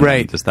you go. And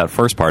Right. Just that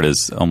first part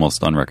is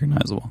almost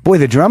unrecognizable. Boy,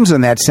 the drums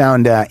on that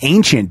sound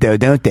ancient, though,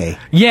 don't they?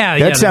 Yeah,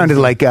 That sounded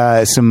like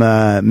some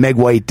Meg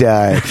White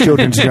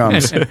children's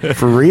drums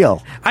for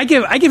real. I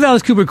give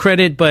Alice Cooper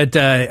credit, but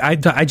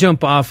I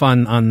jump off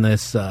on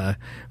this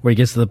where he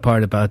gets to the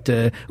part about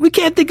we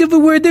can't think of a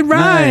word that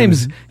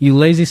rhymes. You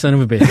lazy son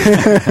of a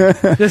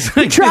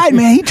bitch. He tried,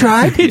 man. He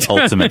tried. The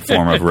ultimate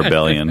form of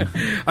rebellion.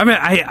 I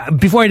mean,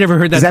 before I'd ever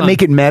heard that. Does that song,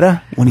 make it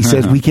meta when he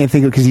says we can't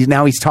think of, because he's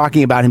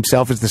talking about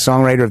himself as the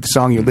songwriter of the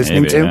song you're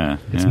listening Maybe, to? yeah,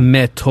 It's yeah.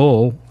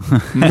 metal.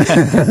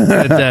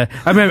 But,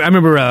 I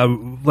remember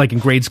like in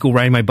grade school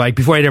riding my bike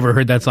before I'd ever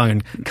heard that song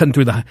and cutting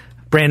through the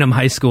Branham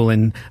High School,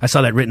 and I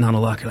saw that written on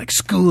a locker, like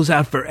 "School's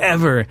out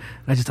forever."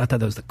 I just thought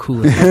that was the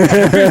coolest thing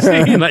I've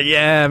ever seen. Like,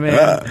 yeah,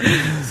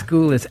 man,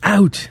 school is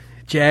out,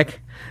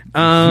 Jack.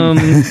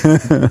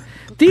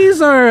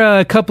 These are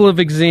a couple of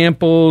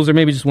examples, or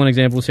maybe just one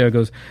example. We'll see how it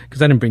goes,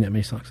 because I didn't bring that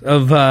many songs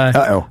of where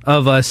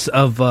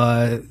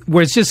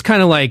it's just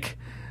kind of like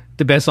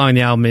the best song on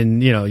the album,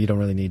 and you don't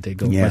really need to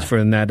go much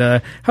further than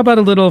that. How about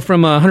a little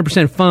from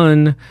 100%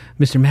 Fun,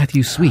 Mr.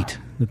 Matthew Sweet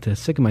with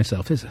 "Sick of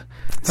Myself"?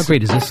 How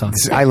great is this song?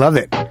 I love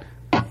it.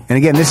 And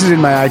again, this is in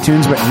my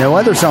iTunes, but no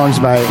other songs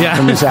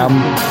from this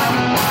album.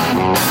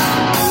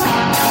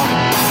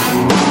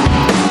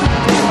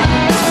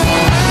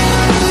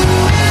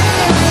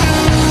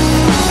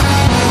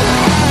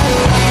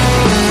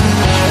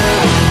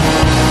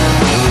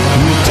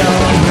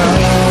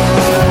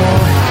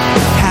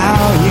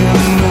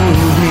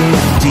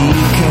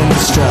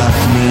 Deconstruct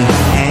me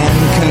and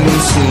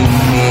consume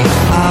me.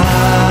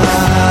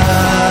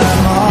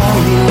 I'm all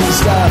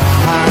used up.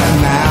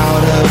 I'm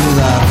out of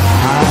luck.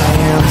 I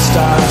am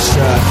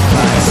starstruck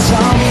by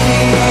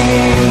something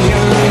in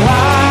your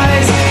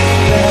eyes.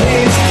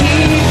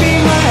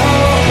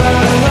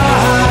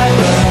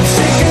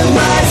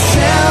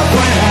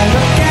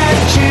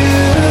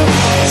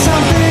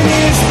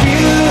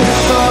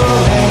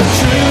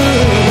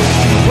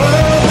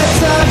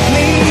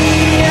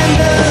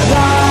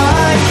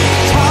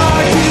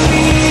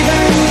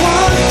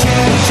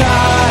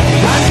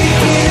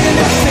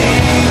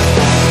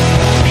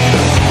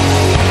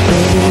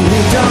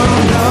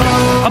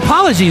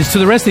 apologies to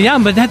the rest of the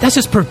album, but that's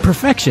just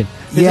perfection.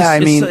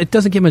 It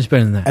doesn't get much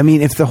better than that. I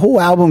mean, if the whole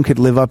album could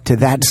live up to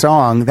that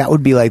song, that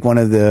would be like one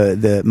of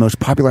the most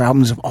popular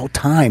albums of all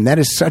time. That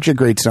is such a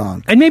great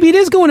song. And maybe it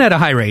is going at a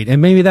high rate,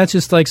 and maybe that's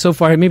just like so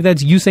far. Maybe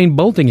that's Usain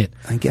Bolting it.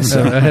 I guess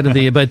so. Ahead of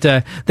that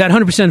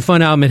 100%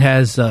 Fun album, it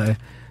has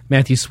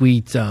Matthew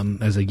Sweet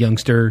as a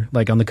youngster,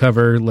 like on the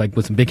cover, like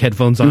with some big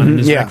headphones on in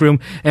his rec room.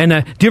 And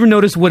do you ever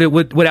notice what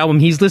album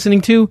he's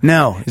listening to?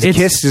 No, is it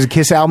Kiss? Is it a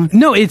Kiss album?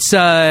 No, it's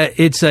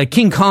a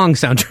King Kong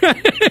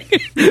soundtrack.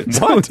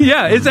 What?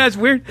 Yeah, that's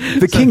weird.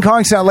 The King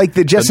Kong sound like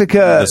the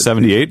Jessica the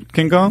 78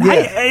 King Kong.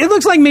 Yeah. It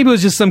looks like maybe it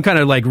was just some kind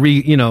of like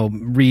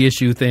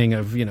reissue thing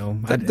of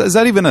Is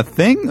that even a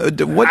thing?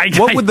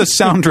 What would the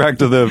soundtrack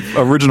to the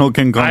original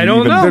King Kong? I don't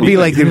even know. There'd be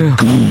like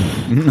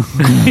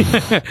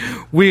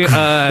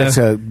that's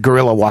a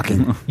gorilla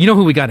walking. You know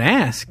who we got to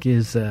ask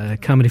is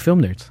Comedy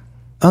Film Nerds.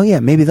 Oh yeah,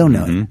 maybe they'll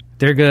know it.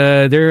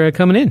 They're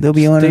coming in. They'll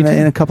be on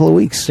in a couple of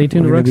weeks. Stay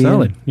tuned to Rock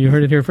Solid. You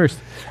heard it here first.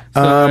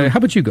 So, how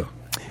about you go?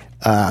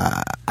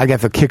 I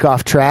got the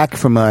kickoff track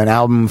from an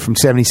album from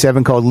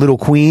 '77 called Little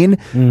Queen.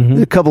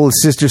 A couple of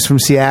sisters from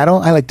Seattle.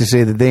 I like to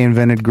say that they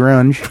invented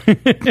grunge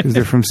because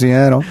they're from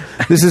Seattle.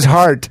 This is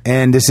Heart,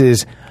 and this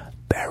is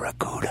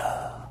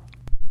Barracuda.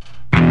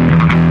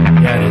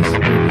 Yeah, it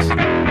is.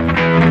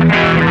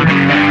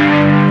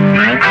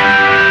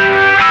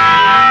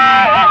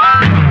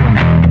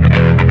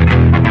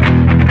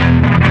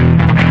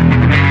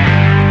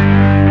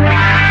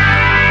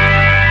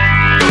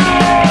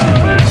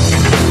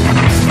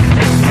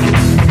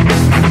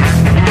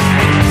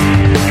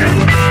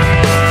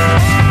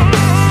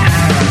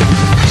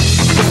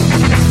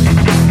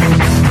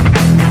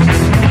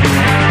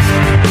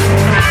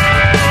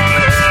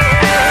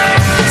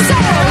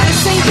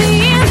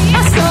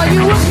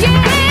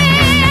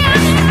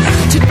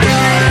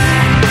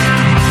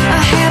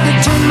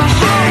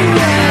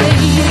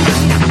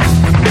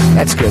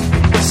 That's good.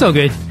 So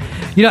good.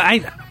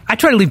 I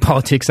try to leave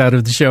politics out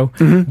of the show,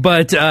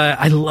 but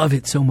I love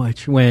it so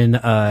much when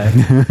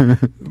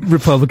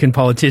Republican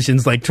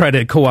politicians like try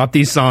to co-opt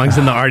these songs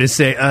and the artists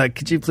say,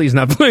 could you please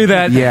not play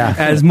that? Yeah.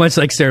 As much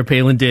like Sarah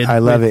Palin did I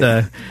love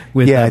it.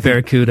 With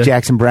Barracuda.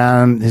 Jackson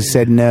Brown has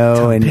said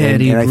no, and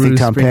I think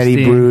Tom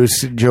Petty,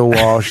 Bruce, Joe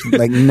Walsh,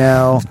 like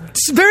no.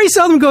 Very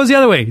seldom goes the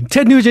other way.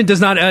 Ted Nugent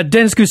does not.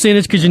 Dennis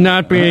Kucinich, could you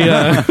not be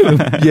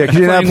could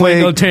you not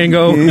play Wango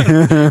Tango?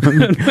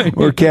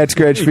 Or Cat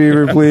Scratch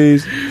Fever,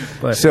 please?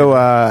 But,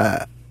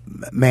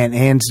 man,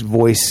 Anne's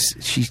voice,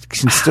 she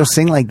can still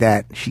sing like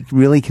that. She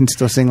really can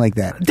still sing like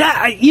that.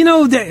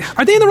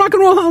 Are they in the Rock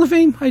and Roll Hall of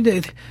Fame? I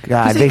did.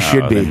 God, they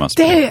should be. They must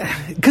be.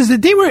 Because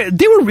they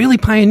were really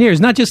pioneers,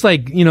 not just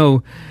like,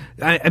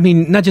 I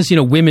mean, not just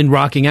women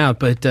rocking out,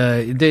 but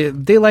they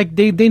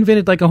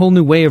invented like a whole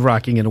new way of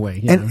rocking in a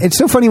way. And it's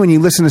so funny when you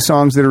listen to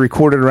songs that are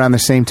recorded around the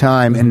same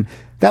time, and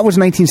that was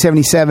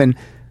 1977.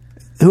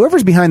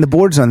 Whoever's behind the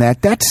boards on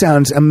that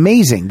sounds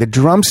amazing. The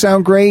drums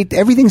sound great.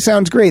 Everything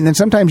sounds great. And then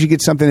sometimes you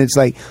get something that's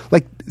like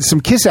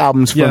some Kiss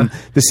albums from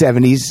the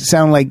 70s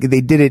sound like they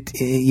did it,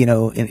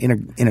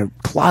 in a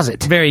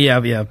closet. Very,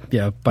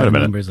 by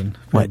numbers and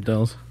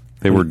dolls.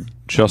 They were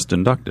just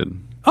inducted.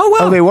 Oh, wow.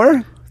 Oh, they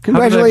were?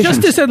 Congratulations.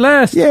 Justice at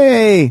last.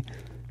 Yay.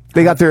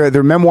 They got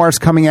their memoirs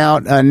coming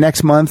out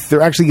next month.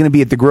 They're actually going to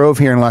be at the Grove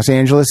here in Los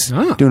Angeles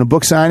doing a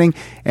book signing.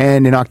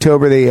 And in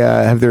October, they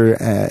have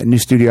their new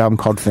studio album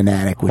called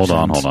Fanatic. Hold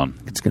on.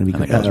 It's going to be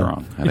I think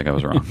I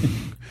was wrong.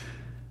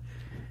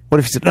 What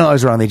if you said, no, I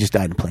was wrong. They just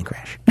died in a plane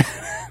crash.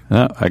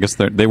 No, I guess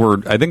they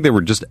were. I think they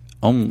were just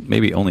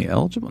maybe only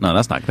eligible. No,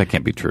 that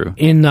can't be true.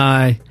 In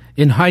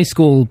high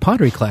school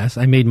pottery class,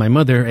 I made my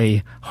mother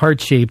a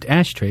heart-shaped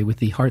ashtray with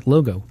the heart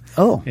logo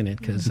in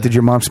it. Did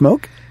your mom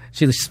smoke?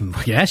 She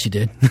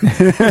did.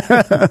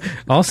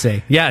 I'll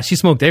say, yeah, she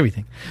smoked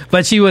everything,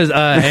 but she was,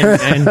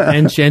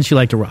 and she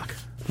liked to rock.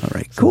 All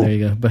right, so cool. There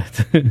you go.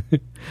 But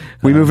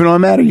we moving on,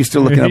 Matt? Or are you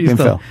still looking up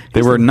info?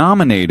 They were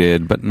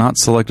nominated, but not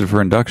selected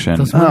for induction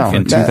in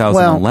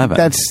 2011.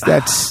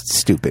 That's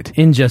stupid.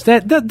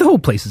 The whole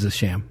place is a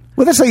sham.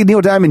 Well, that's like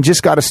Neil Diamond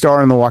just got a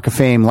star on the Walk of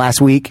Fame last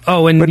week.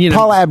 Oh, and but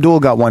Paula Abdul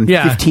got one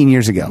 15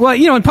 years ago. Well,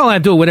 and Paula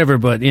Abdul, whatever.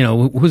 But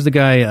who's the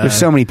guy? There's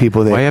so many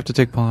people that. Why you have to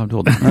take Paula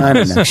Abdul? I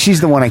don't know. She's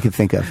the one I could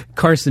think of.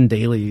 Carson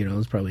Daly,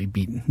 has probably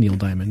beat Neil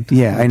Diamond.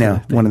 Yeah, I know.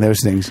 One of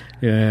those things.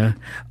 Yeah.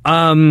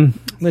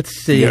 Let's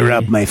see. You're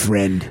up, my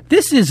friend.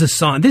 This is a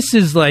song. This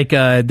is like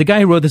the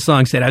guy who wrote the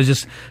song said, I was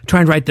just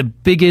trying to write the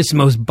biggest,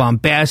 most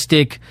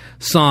bombastic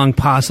song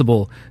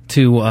possible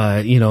to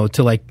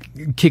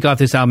like kick off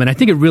this album, and I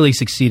think it really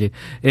succeeded.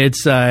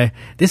 It's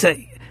this.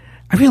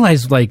 I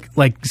realize like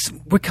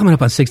we're coming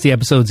up on 60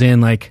 episodes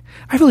in. Like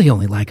I really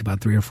only like about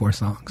 3 or 4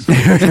 songs.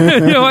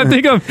 I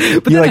think of.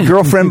 But you like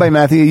Girlfriend by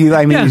Matthew.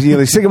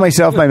 You're Sick of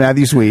Myself by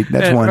Matthew Sweet.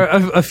 That's one.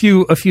 A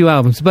few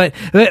albums, but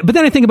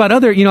then I think about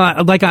other.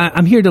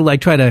 I'm here to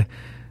like try to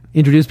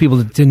introduce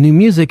people to new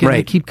music, and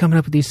I keep coming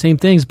up with these same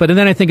things. But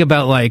then I think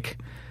about like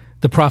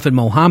the Prophet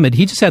Muhammad,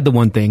 he just had the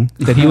one thing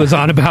that he was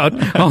on about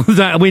all the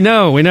time. We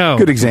know.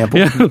 Good example.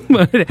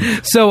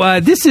 Yeah. So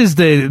this is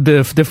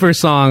the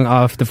first song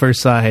off the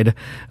first side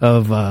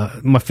of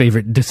my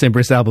favorite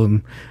Decemberist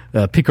album,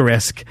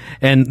 Picaresque,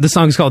 and the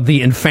song is called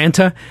The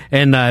Infanta.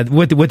 And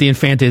what the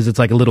Infanta is, it's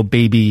like a little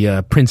baby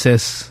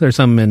princess or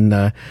something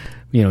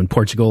in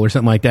Portugal or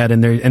something like that,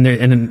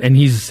 and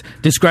he's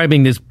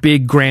describing this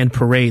big grand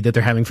parade that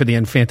they're having for the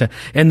Infanta,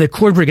 and the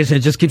chord progression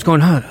just keeps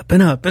going up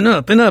and up and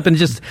up and up, and it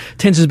just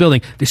tenses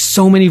building. There's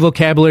so many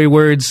vocabulary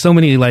words, so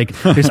many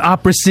there's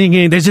opera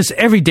singing, there's just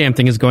every damn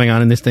thing is going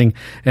on in this thing,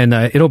 and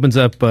it opens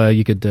up.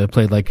 You could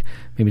play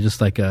maybe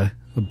just a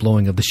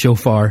blowing of the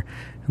shofar,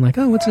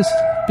 and what's this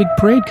big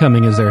parade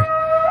coming? Is there?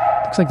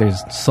 Looks like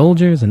there's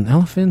soldiers and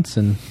elephants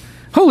and.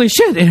 Holy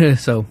shit!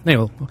 So,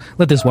 anyway,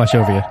 let this wash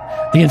over you.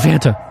 The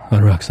Infanta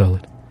on Rock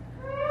Solid.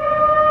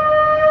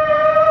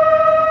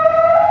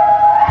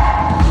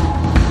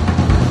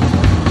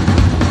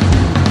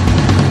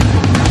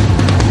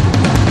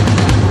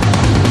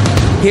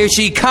 Here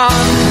she comes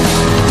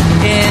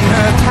in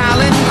her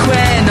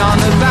palanquin on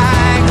the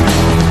back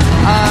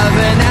of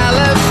an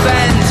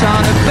elephant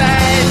on a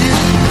bed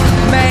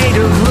made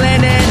of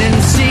linen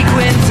and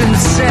sequins and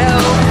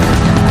silk.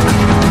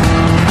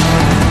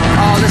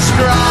 All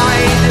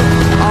astride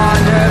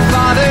on her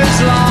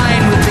father's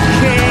line with the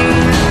king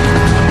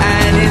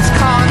and his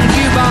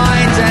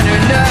concubines and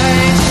her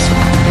nurse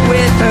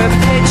with her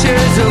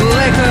pitchers of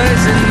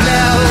liquors and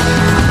milk.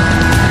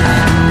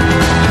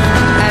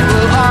 And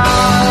we'll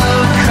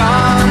all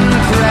come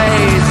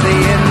praise the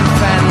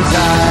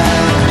Infanta.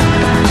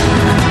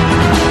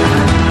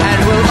 And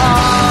we'll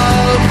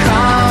all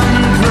come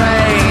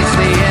praise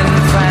the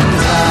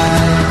Infanta.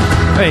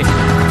 Hey.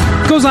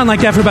 Goes on like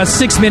that for about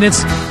 6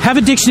 minutes. Have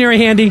a dictionary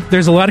handy.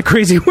 There's a lot of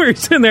crazy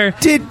words in there.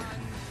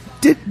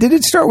 Did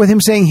it start with him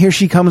saying, "Here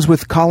she comes"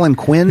 with Colin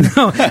Quinn?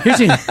 No,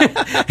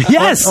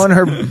 yes, on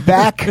her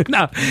back.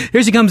 No,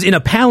 here she comes in a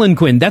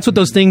palanquin. That's what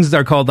those things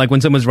are called. Like when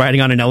someone's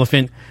riding on an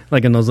elephant,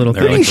 like in those little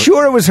things. Pretty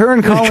sure it was her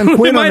and Colin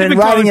Quinn on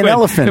riding an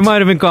elephant. It might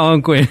have been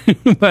Colin Quinn,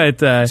 but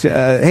that's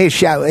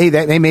a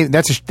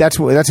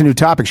new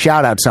topic.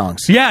 Shout out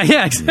songs. Yeah,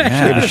 exactly.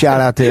 She gave a shout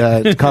out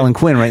to Colin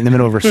Quinn right in the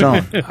middle of her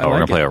song. We're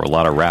gonna play a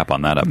lot of rap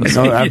on that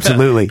episode. Oh,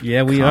 absolutely.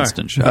 Yeah, we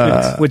Constant are.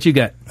 shout-outs. What you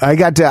got? I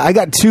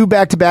got two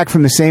back to back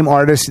from the same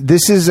artist.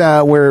 This is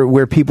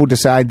where people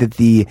decide that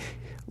the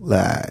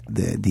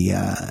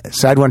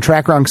side one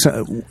track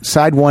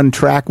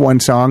one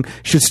song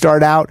should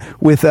start out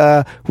with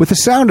a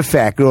sound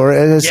effect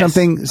or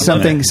something.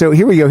 So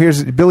here we go.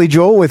 Here's Billy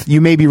Joel with "You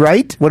May Be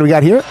Right." What do we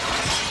got here?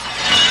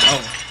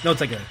 Oh no,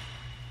 it's like a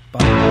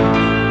bottle.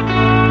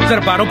 Is that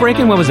a bottle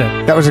breaking? What was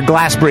that? That was a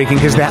glass breaking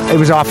because it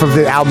was off of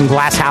the album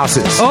Glass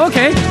Houses. Oh,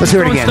 okay. Let's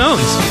hear it again.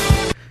 Stones.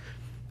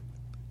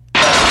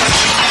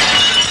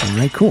 All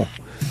right, cool.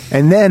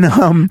 And then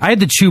I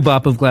had the chew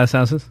bop of Glass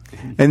Houses.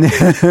 And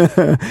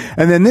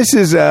then this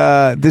is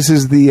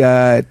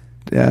the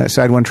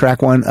side one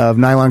track one of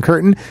Nylon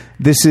Curtain.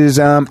 This is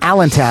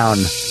Allentown.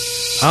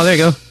 Oh, there you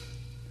go.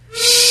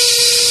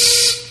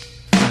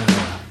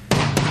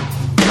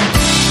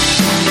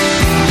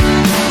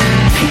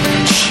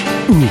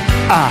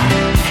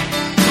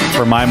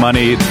 For my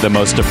money, the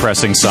most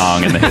depressing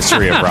song in the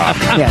history of rock.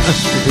 Yeah,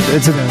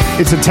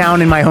 it's a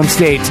town in my home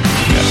state.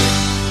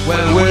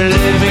 Well, we're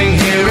living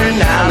here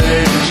in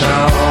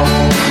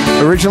Allentown.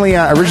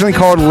 Originally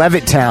called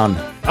Levittown.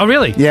 Oh,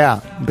 really?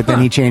 Yeah, but then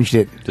he changed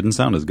it. Didn't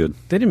sound as good.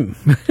 They didn't.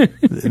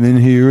 Living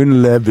here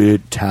in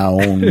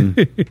Levittown.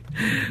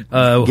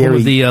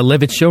 Gary, the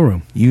Levitt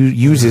showroom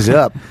uses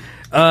up.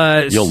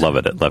 You'll love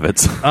it at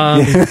Levitt's.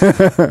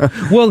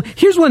 Well,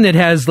 here's one that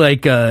has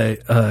like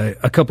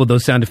a couple of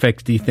those sound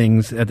effecty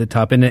things at the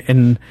top,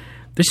 and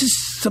there's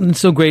just something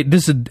so great.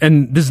 This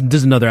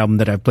is another album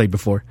that I've played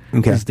before.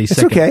 Okay, this is the it's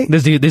second. okay.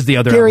 This is the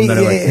other Gary, album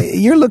that I like.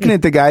 You're looking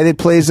at the guy that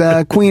plays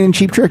Queen and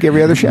Cheap Trick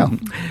every other show.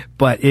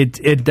 But it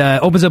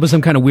opens up with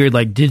some kind of weird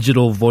like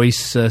digital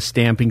voice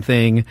stamping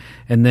thing,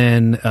 and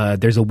then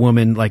there's a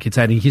woman like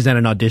he's at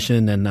an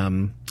audition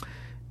and.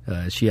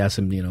 She asks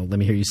him, let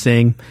me hear you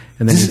sing.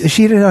 And then Is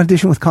she at an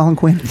audition with Colin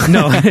Quinn?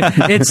 No,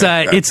 it's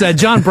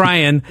John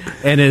Bryan,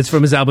 and it's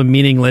from his album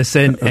Meaningless,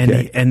 and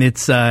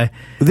it's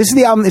This is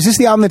the album. Is this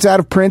the album that's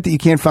out of print that you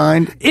can't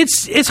find?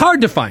 It's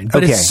hard to find,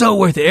 but it's so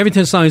worth it. Every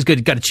time the song is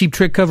good. Got a Cheap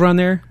Trick cover on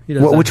there. He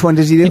does, which one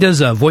does he do? He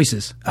does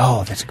Voices.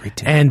 Oh, that's a great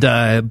tune.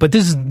 And but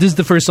this is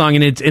the first song,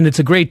 and it's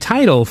a great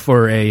title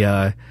for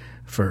a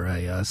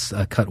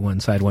cut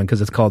one side one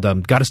because it's called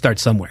 "Gotta Start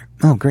Somewhere."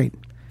 Oh, great.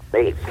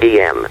 8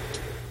 p.m.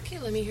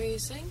 Let me hear you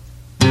sing.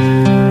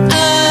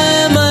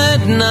 I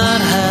might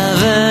not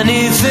have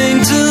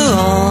anything to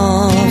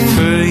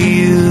offer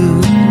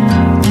you.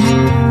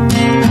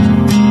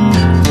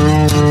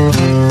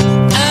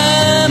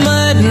 I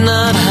might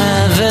not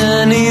have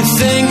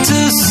anything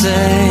to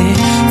say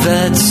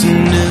that's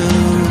new.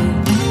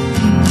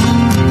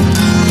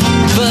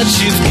 But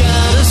you've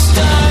got to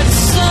start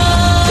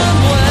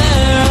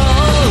somewhere.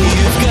 Oh,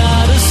 you've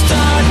got to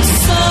start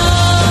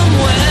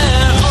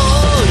somewhere.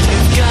 Oh,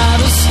 you've got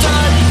to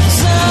start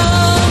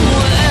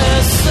somewhere.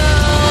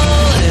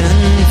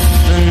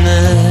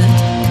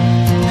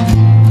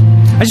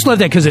 I just love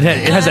that because it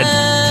has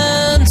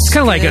that. It's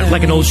kind of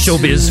like an old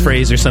showbiz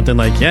phrase or something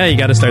like, "Yeah, you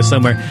got to start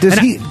somewhere." Does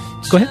he?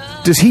 Go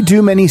ahead. Does he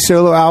do many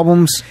solo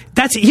albums?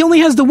 He only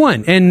has the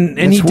one, and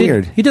That's he did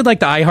weird. He did like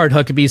the I Heart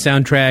Huckabee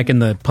soundtrack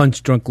and the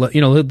Punch Drunk Love.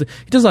 You know, he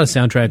does a lot of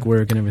soundtrack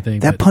work and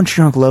everything. That Punch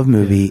Drunk Love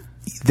movie.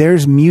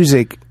 There's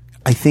music,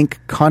 I think,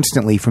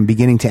 constantly from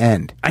beginning to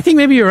end. I think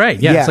maybe you're right.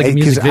 Yeah, it's like a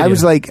music video. I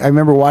was like, I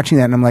remember watching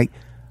that, and I'm like,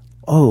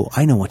 oh,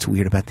 I know what's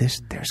weird about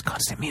this. There's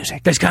constant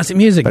music. There's constant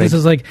music. But This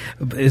is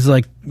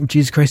like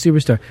Jesus Christ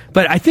Superstar.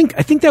 But I think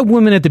that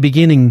woman at the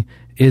beginning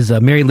is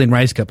Mary Lynn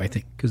Rice Cup. I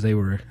think because they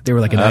were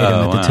like an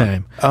item at the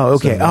time. Oh,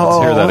 okay. So let's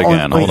hear that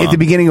again. Hold at on. the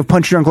beginning of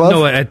Punch Drunk Love?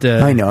 No, at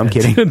I know, I'm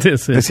kidding.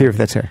 Let's Let's hear if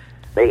that's her.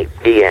 8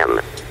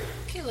 p.m.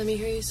 Okay, let me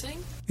hear you sing.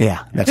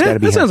 Yeah, that's Yeah, got to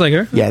be that her. sounds like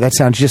her. Yeah, that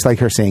sounds just like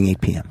her saying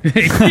 8 p.m.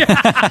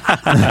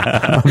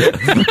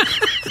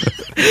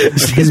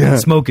 She's been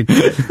smoking.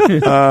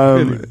 This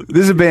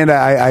is a band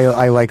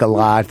I like a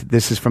lot.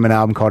 This is from an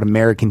album called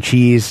American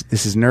Cheese.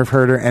 This is Nerf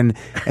Herder, and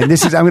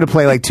this is I'm going to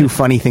play like two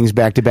funny things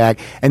back to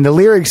back. And the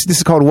lyrics. This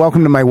is called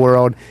Welcome to My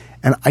World,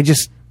 and I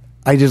just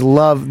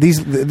love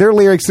these. Their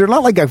lyrics. They're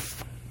not like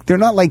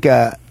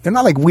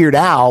Weird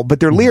Al, but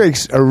their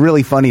lyrics are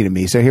really funny to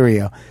me. So here we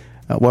go.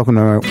 Welcome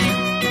to my.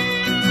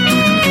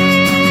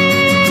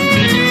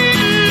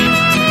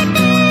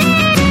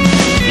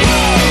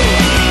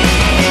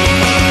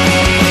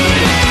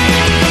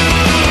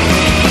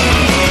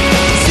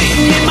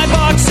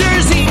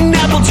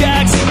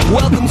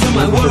 Welcome to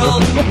my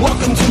world.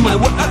 Welcome to my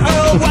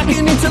world.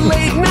 Walking into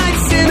late night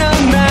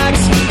Cinemax.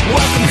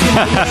 Welcome to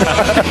my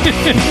world.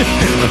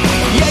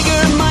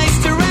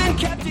 Jägermeister and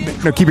Captain.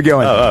 No, keep it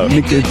going.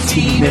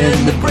 Nicotine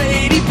and the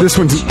Brady. This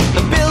one's.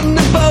 I'm building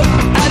a boat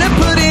out of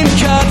pudding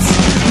cups.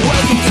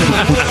 Welcome to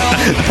my world.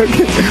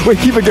 Okay, wait,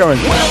 keep it going.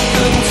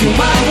 Welcome to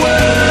my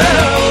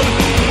world.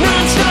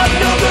 Non-stop,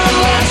 no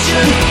girl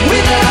action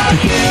without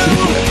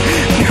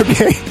you.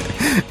 Okay.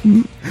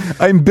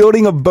 I'm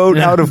building a boat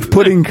out of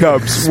pudding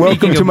cups.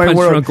 Welcome to my Punch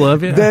world. Drunk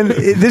Love, yeah. Then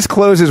this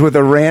closes with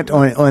a rant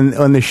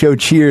on the show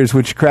Cheers,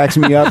 which cracks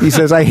me up. He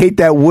says, "I hate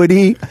that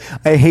Woody.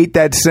 I hate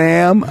that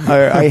Sam.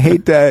 I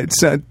hate that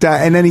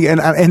and then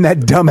and that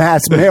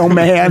dumbass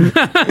mailman."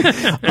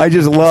 I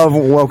just love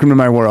Welcome to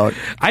My World.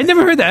 I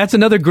never heard that. That's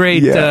another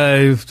great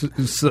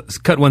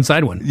cut one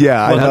side one.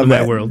 Yeah, I Welcome love to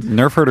that. My world.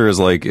 Nerf Herder is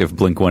like if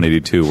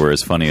Blink-182 were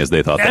as funny as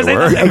they thought As they they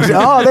were. thought they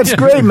Oh, that's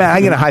great, man.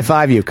 I'm gonna high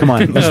five you. Come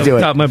on, let's do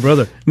it. Top my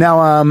brother.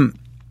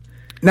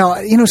 Now,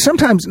 you know,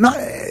 sometimes not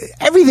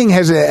everything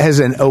has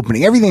an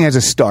opening. Everything has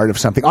a start of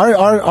something.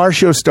 Our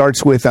show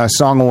starts with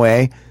 "Song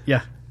Away"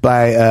 Yeah.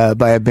 by a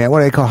band. What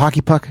do they call Hockey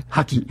Puck?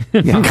 Hockey.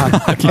 Yeah,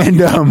 hockey.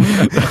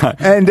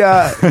 And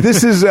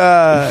this is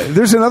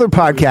there's another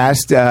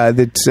podcast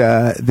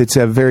that's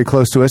very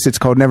close to us. It's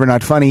called Never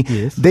Not Funny.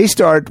 Yes. They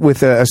start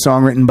with a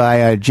song written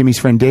by Jimmy's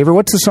friend Daver.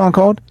 What's the song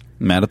called?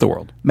 Mad at the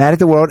World. Mad at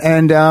the World.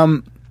 And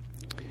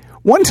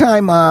one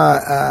time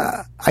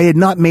I had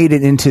not made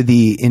it into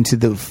the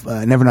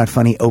Never Not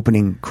Funny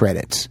opening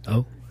credits.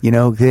 Oh. You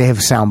know, they have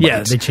sound bites.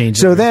 Yeah, they changed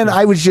it. So then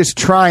I was just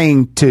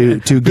trying to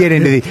get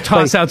into the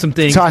Toss out some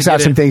things Toss to out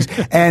get some in. things.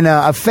 And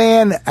a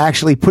fan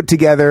actually put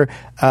together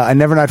a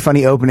Never Not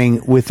Funny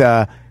opening with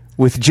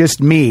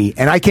just me.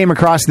 And I came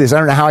across this. I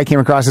don't know how I came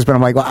across this, but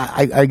I'm like, well,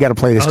 I got to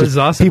play this. Oh, this is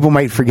awesome. People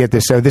might forget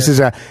this. So this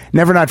is a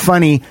Never Not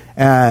Funny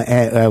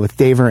with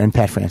Daver and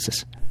Pat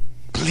Francis.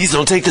 Please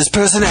don't take this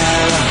person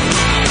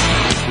out.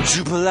 Would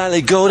you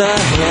politely go to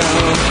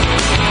hell?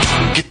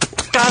 Get the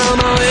fuck out of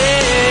my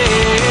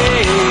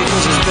way,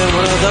 'cause it's been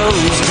one of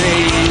those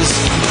days.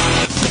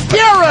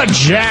 You're a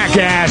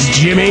jackass,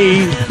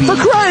 Jimmy. For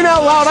crying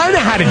out loud, I know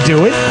how to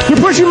do it. You're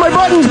pushing my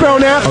buttons,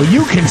 Belknap. Oh,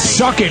 you can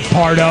suck it,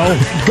 Pardo.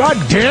 God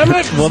damn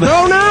it,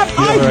 Belknap.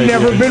 I've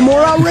never been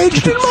more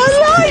outraged in my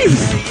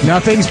life.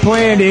 Nothing's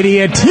planned,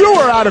 idiot. You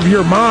are out of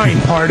your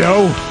mind,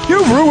 Pardo.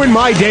 You ruined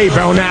my day,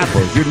 Belknap.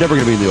 You're never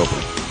going to be in the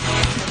opening.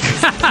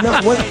 No,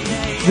 what?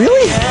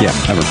 Really? Yeah,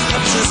 ever.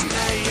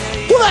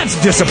 Well, that's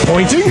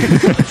disappointing.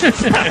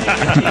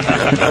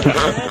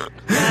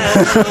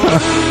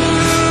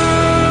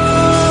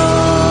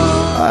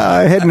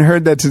 I hadn't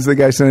heard that since the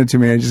guy sent it to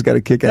me. I just got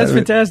a kick out That's of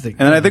it. fantastic.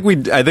 And then I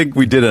think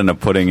we did end up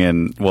putting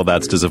in. Well,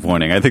 that's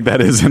disappointing. I think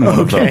that is in one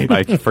Okay. of them.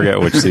 I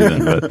forget which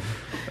season, but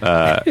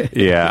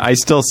yeah, I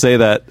still say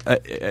that.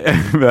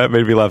 That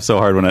made me laugh so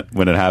hard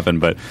when it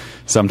happened. But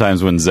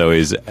sometimes when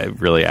Zoe's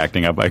really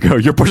acting up, I go,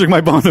 "You're pushing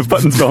my buttons,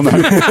 Bill."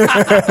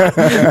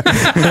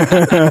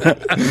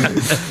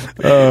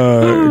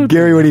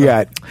 Gary, what do you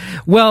got?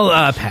 Well,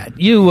 Pat,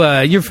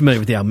 you're familiar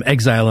with the album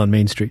Exile on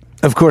Main Street.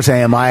 Of course I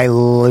am. I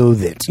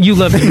loathe it. You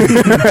love it.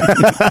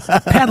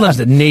 Pat loves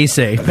to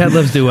naysay. Pat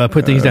loves to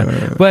put things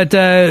down. But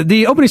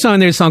the opening song,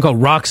 there's a song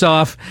called Rocks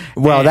Off.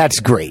 Well, that's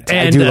great.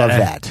 I do love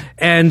that.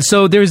 And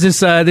so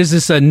there's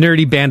this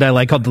nerdy band I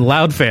like called the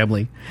Loud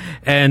Family,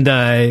 and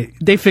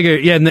they figure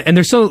and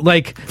they're so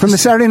like from the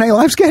Saturday Night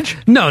Live sketch.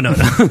 No.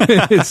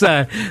 It's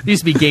it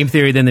used to be Game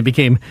Theory, then they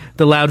became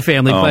the Loud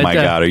Family. Oh but, my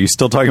God, are you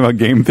still talking about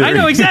Game Theory? I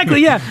know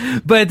exactly, yeah.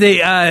 But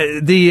they've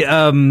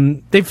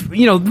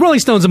Rolling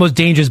Stone's the most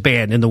dangerous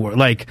band in the world.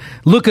 Like,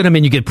 look at them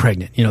and you get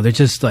pregnant. They're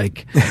just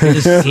like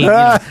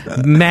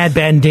mad,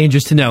 bad, and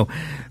dangerous to know.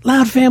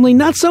 Loud Family,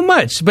 not so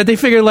much. But they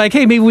figure like,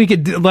 hey, maybe we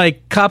could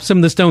like cop some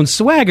of the Stones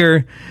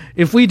swagger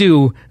if we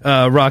do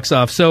Rocks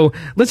Off. So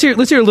let's hear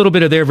a little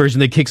bit of their version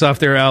that kicks off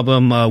their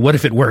album. What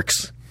If It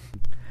Works?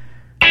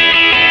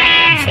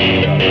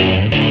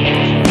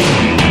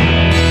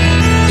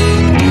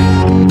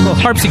 Little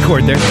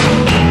harpsichord there.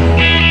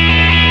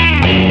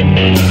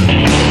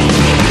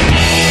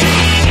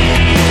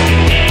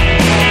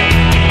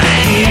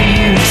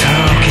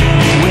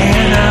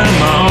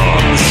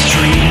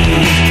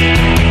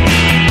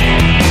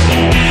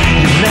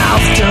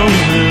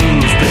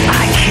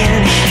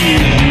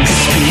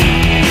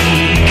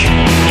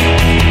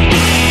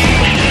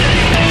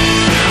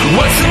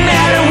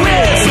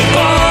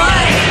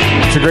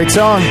 It's a great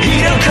song.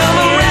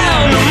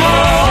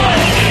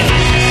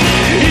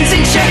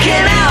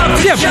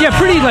 Yeah,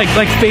 pretty like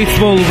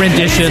faithful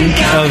rendition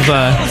of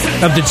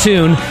the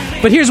tune.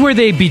 But here's where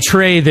they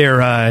betray their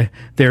rock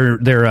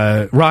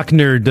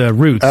nerd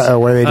roots.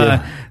 What do they do?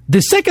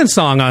 The second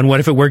song on What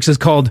If It Works is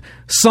called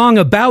Song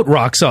About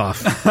Rocks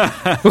Off.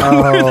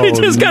 Where they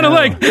just kind of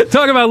like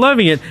talk about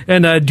loving it.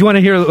 And do you want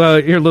to hear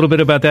a little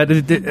bit about that?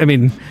 I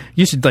mean,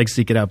 you should like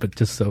seek it out, but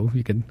just so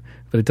you can.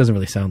 But it doesn't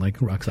really sound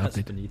like Rocks Off.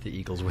 Beneath the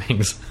Eagle's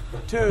Wings.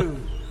 2,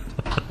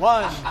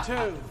 1,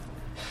 2.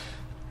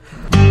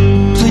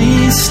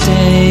 Please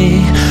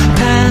stay.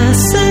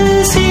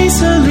 Passes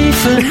easily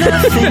for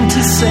nothing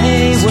to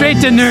say. Straight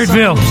to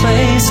Nerdville.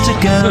 Place to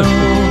go.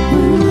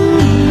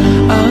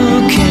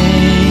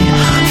 Okay,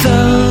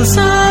 those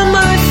are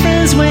my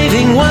friends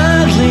waving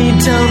wildly.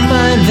 Don't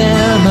mind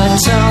them. I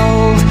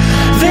told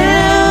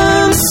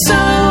them so.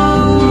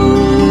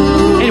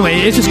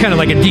 Anyway, it's just kind of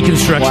like a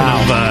deconstruction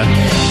of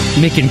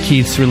Mick and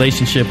Keith's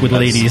relationship with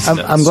ladies.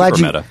 I'm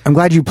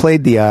glad you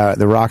played the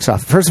Rocks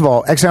Off. First of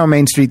all, Exile on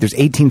Main Street. There's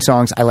 18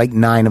 songs. I like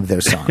 9 of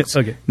those songs.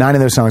 Okay. 9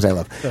 of those songs I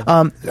love.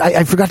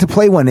 I forgot to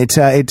play one.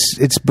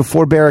 It's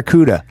before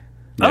Barracuda.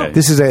 Oh.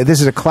 This is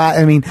a class.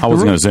 I mean, I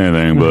wasn't going to say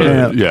anything,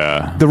 but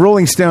yeah. The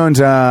Rolling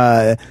Stones.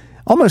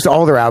 Almost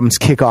all their albums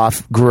kick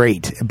off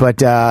great, but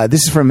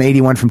this is from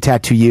 '81 from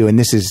Tattoo You, and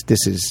this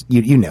is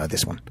you know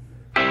this one.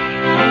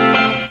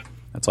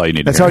 That's all you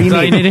need. That's all you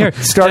need to hear.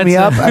 Start me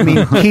up. I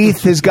mean,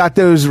 Keith has got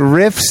those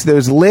riffs,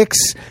 those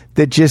licks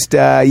that just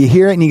you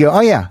hear it and you go, oh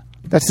yeah,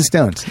 that's the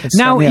Stones. That's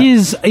now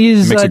makes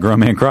a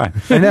grown man cry.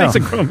 I know. Makes a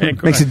grown man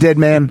cry. Makes a dead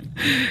man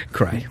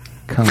cry.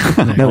 Come.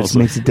 No, it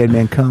makes a dead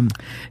man come.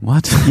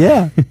 What?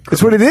 Yeah,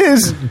 that's what it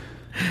is.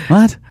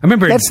 What? I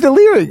remember that's the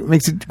lyric.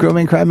 Makes a grown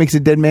man cry. Makes a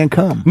dead man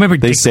come. Remember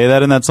they say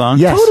that in that song?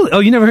 Yes. Totally.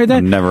 Oh, you never heard that?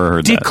 I've never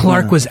heard Dick that.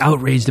 Clark was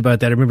outraged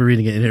about that. I remember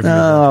reading it in an interview.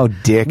 Oh,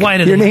 Dick. Why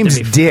did Your it have name's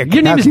to be- Dick.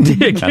 Your name How is can you-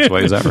 Dick. That's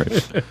why he's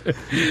outraged.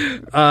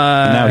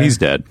 Now he's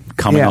dead,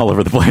 coming Yeah. all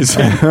over the place.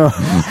 Ooh,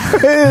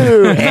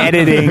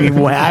 editing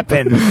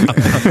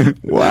happened.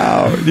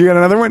 Wow. You got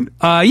another one?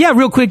 Yeah,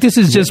 real quick. This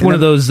is just one of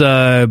those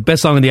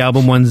best song of the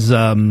album ones,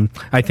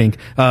 I think,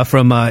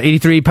 from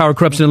 '83, Power,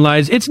 Corruption, and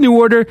Lies. It's New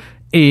Order,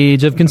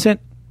 Age of Consent.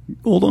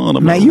 Hold on,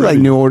 I'm Matt, not you ready.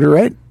 like New Order,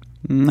 right?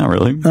 Not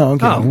really. Oh,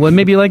 okay. Oh, well,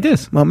 maybe you like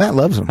this. Well, Matt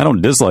loves them. I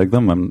don't dislike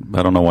them.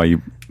 I don't know why you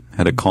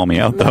had to call me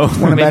out though. One of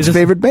Maybe Matt's just-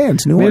 favorite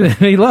bands, New Order.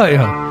 Maybe you like.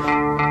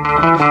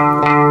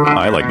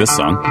 I like this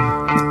song.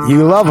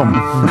 You love them.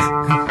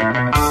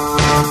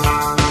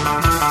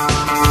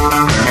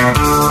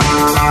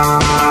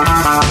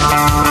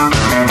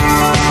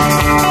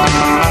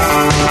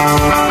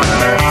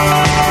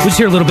 We'll just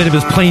hear a little bit of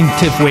his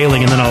plaintiff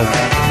wailing, and then I'll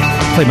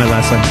play my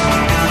last song.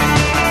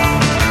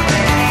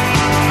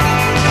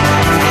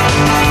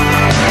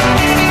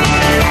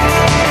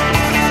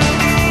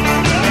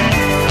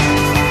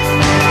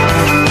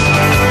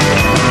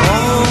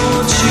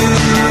 Won't you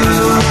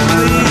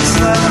please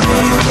let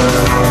me go?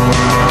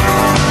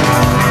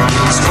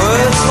 These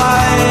words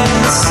lie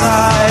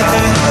inside,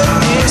 they hurt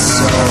me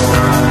so.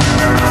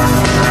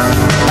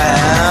 I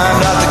am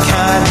not the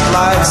kind who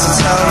likes to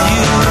tell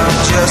you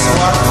just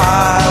what I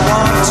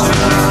want to.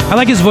 I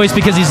like his voice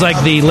because he's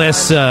like the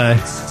less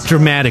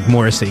dramatic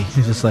Morrissey.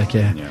 He's just like,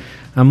 yeah,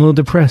 I'm a little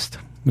depressed.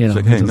 You know,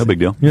 It's like, hey, no big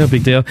deal. Yeah,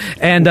 big deal.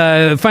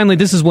 And finally,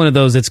 this is one of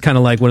those that's kind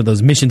of like one of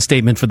those mission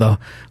statement for the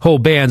whole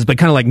bands, but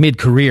kind of like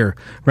mid-career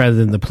rather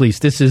than the Police.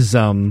 This is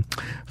from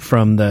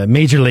the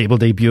major label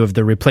debut of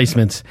The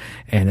Replacements,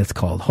 and it's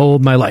called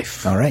Hold My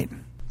Life. All right.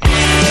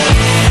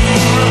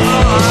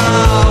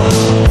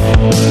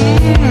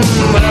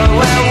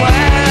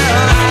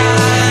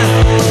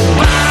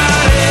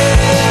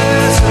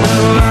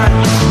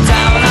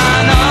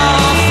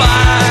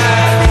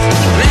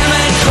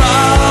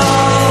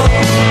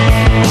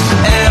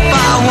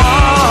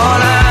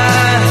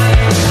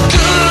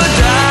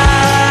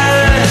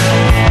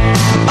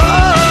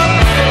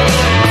 Oh,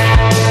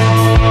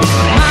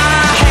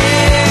 my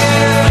head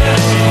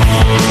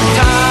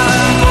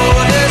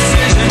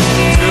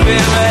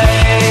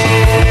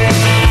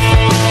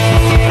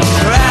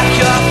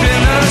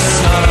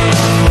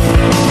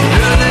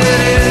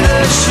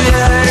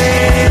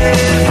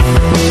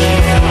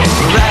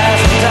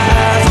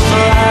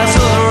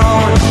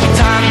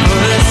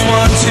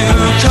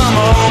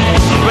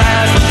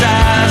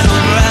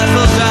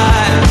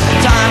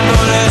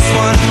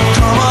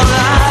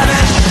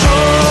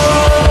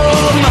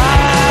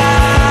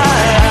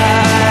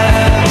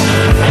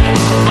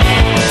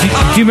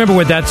you remember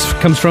where that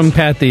comes from,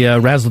 Pat? The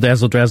Razzle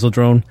Dazzle Drazzle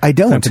Drone. I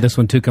don't. Time for this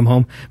one to come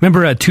home.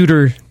 Remember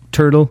Tudor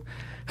Turtle?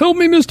 Help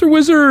me, Mr.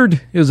 Wizard.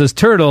 It was this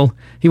turtle.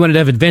 He wanted to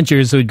have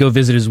adventures, so he'd go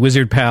visit his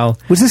wizard pal.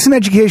 Was this an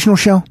educational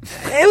show?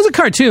 It was a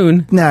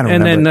cartoon. No, I don't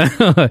remember.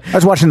 Then, I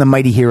was watching The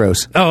Mighty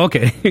Heroes. Oh,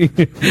 okay.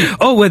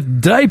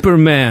 With Diaper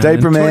Man.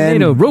 Diaper Man.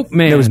 Tornado, Rope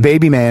Man. There was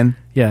Baby Man.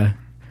 Yeah.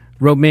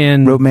 Rope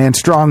Man.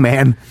 Strong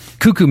Man.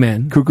 Cuckoo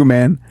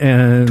Man.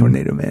 And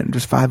Tornado Man.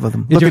 Just 5 of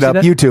them. Did Look you it ever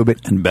up. see that? YouTube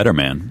it. And Better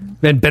Man.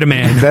 And Better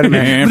Man. Better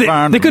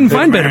Man. They couldn't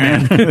find Better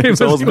Man. He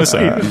was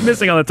missing.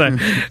 missing all the time.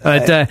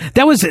 But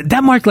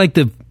that marked like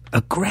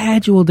a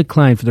gradual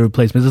decline for the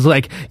replacements. It's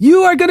like,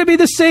 you are going to be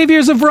the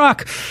saviors of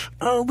rock.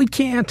 Oh, we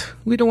can't.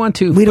 We don't want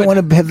to. We don't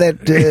want to have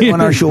that on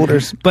our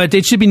shoulders. But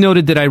it should be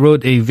noted that I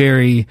wrote a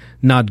very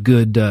not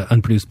good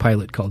unproduced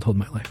pilot called Hold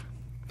My Life.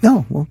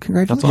 No, well,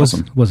 congratulations. That's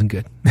awesome. Wasn't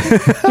good.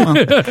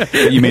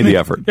 You made the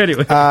effort.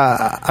 Anyway.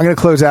 I'm going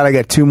to close out. I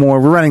got 2 more.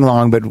 We're running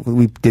long, but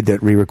we did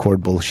that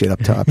re-record bullshit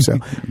up top. So,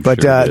 but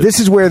this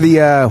is where the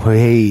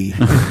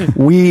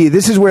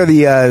this is where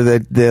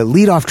the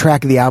lead-off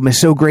track of the album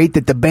is so great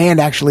that the band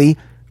actually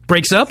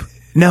breaks up.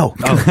 No,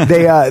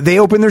 they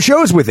open their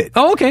shows with it.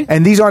 Oh, okay.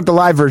 And these aren't the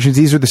live versions;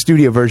 these are the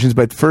studio versions.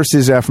 But first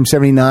is from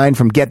 '79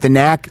 from Get the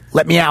Knack,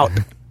 Let Me Out.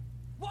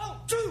 1,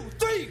 2,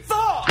 3, 4.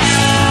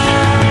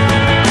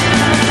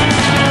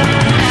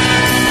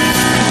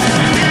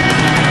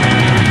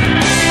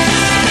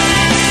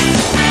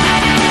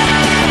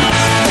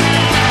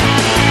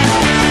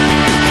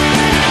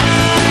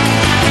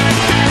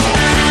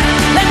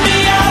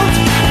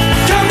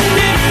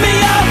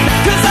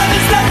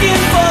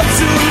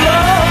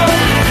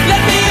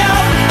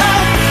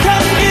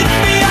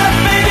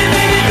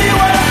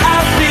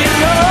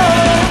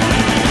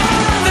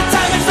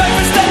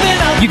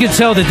 You can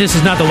tell that this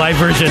is not the live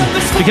version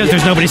because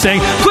there's nobody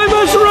saying, play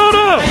my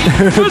Sharona!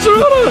 Play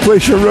Sharona! Play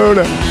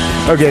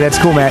Sharona. Okay, that's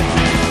cool, Matt.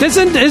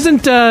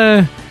 Isn't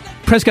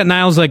Prescott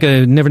Niles like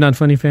a Never Not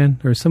Funny fan?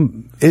 Or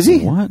some? Is he?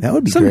 What? That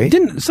would be great.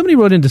 Somebody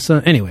wrote into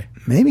some... Anyway.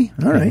 Maybe.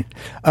 All right.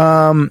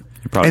 And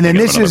then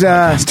this is...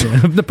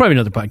 probably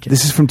another podcast.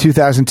 This is from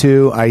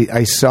 2002.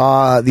 I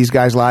saw these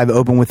guys live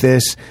open with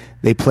this.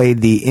 They played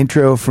the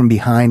intro from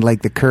behind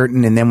like the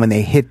curtain, and then when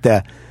they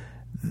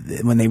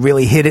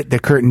really hit it, the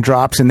curtain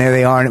drops, and there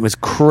they are, and it was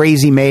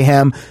crazy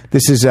mayhem.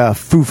 This is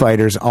Foo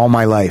Fighters, All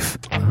My Life.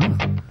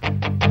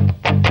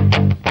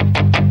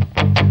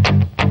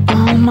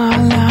 All my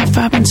life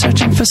I've been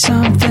searching for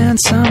something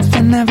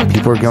never.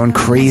 People were going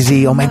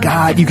crazy. Oh my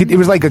God! It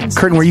was like a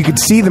curtain where you could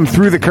see them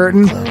through the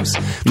curtain.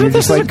 You're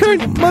just like,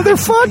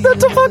 motherfucker,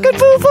 that's a fucking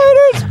Foo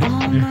Fighters.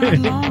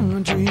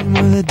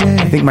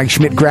 I think Mike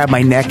Schmidt grabbed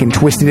my neck and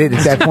twisted it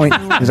at that point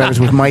as I was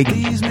with Mike.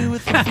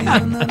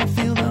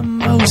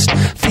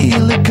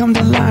 Feel it come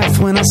to life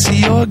when I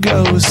see your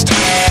ghost.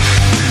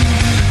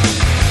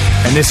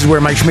 And this is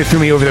where Mike Schmidt threw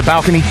me over the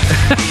balcony.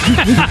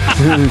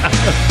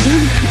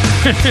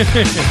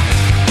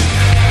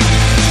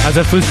 I was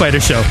at Foo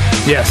Fighters show.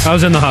 Yes. I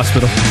was in the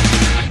hospital.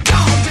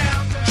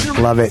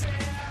 Love it.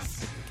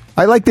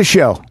 I like the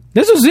show.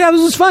 This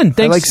was fun.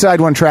 Thanks. I like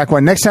side 1, track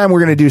 1. Next time we're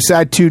going to do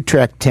side 2,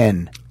 track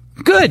 10.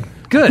 Good.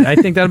 I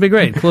think that'll be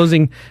great. Great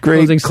closing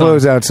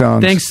closeout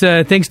songs.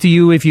 Thanks to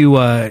you if you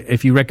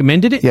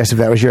recommended it. Yes, if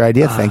that was your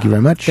idea, thank you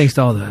very much. Thanks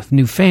to all the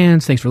new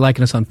fans. Thanks for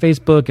liking us on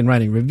Facebook and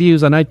writing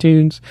reviews on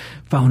iTunes.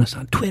 Following us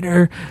on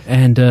Twitter.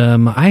 And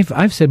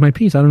I've said my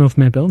piece. I don't know if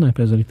Matt Belknap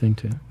has anything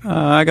to.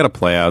 I got to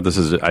play out.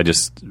 I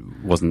just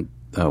wasn't.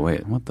 Oh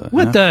wait, what the?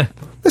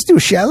 Let's do a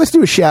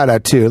shout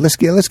out too. Let's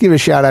give a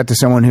shout out to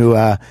someone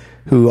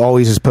who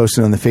always is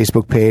posted on the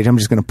Facebook page. I'm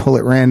just going to pull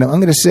it random. I'm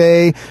going to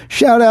say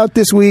shout out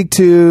this week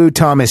to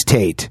Thomas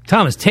Tate.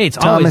 Thomas Tate.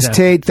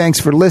 Thanks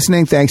for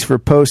listening. Thanks for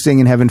posting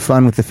and having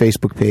fun with the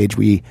Facebook page.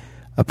 We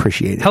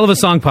appreciate it. Hell of a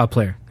song pop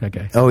player. That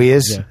guy. Oh, he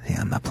is.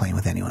 Yeah, I'm not playing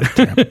with anyone.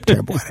 I'm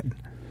terrible at it.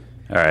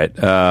 All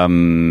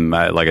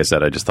right. Like I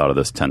said, I just thought of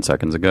this 10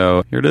 seconds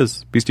ago. Here it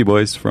is. Beastie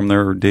Boys from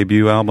their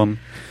debut album.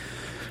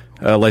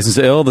 License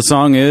to Ill. The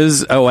song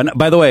is... Oh, and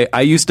by the way,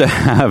 I used to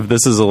have...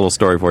 This is a little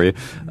story for you.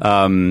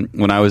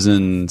 When I was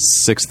in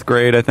 6th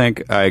grade, I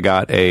think, I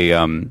got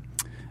an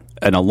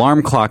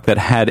alarm clock that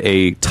had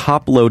a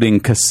top-loading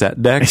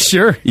cassette deck.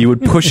 Sure. You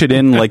would push it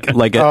in like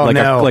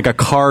a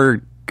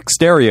car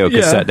stereo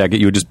cassette deck.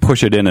 You would just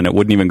push it in, and it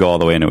wouldn't even go all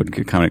the way, and it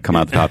would kind of come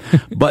out the top.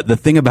 But the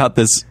thing about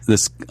this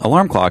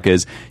alarm clock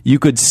is you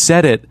could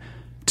set it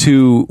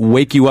to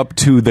wake you up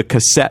to the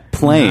cassette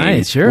playing,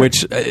 nice, sure.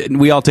 Which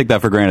we all take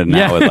that for granted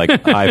now with like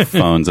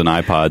iPhones and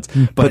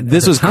iPods. But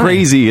this was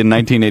crazy in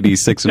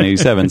 1986 and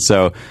 87.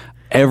 So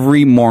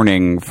every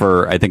morning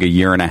for, I think, a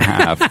year and a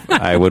half,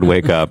 I would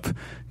wake up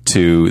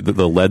to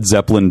the Led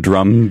Zeppelin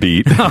drum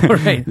beat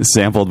right.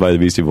 sampled by the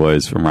Beastie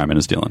Boys from Rhymin'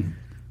 and Stealin'.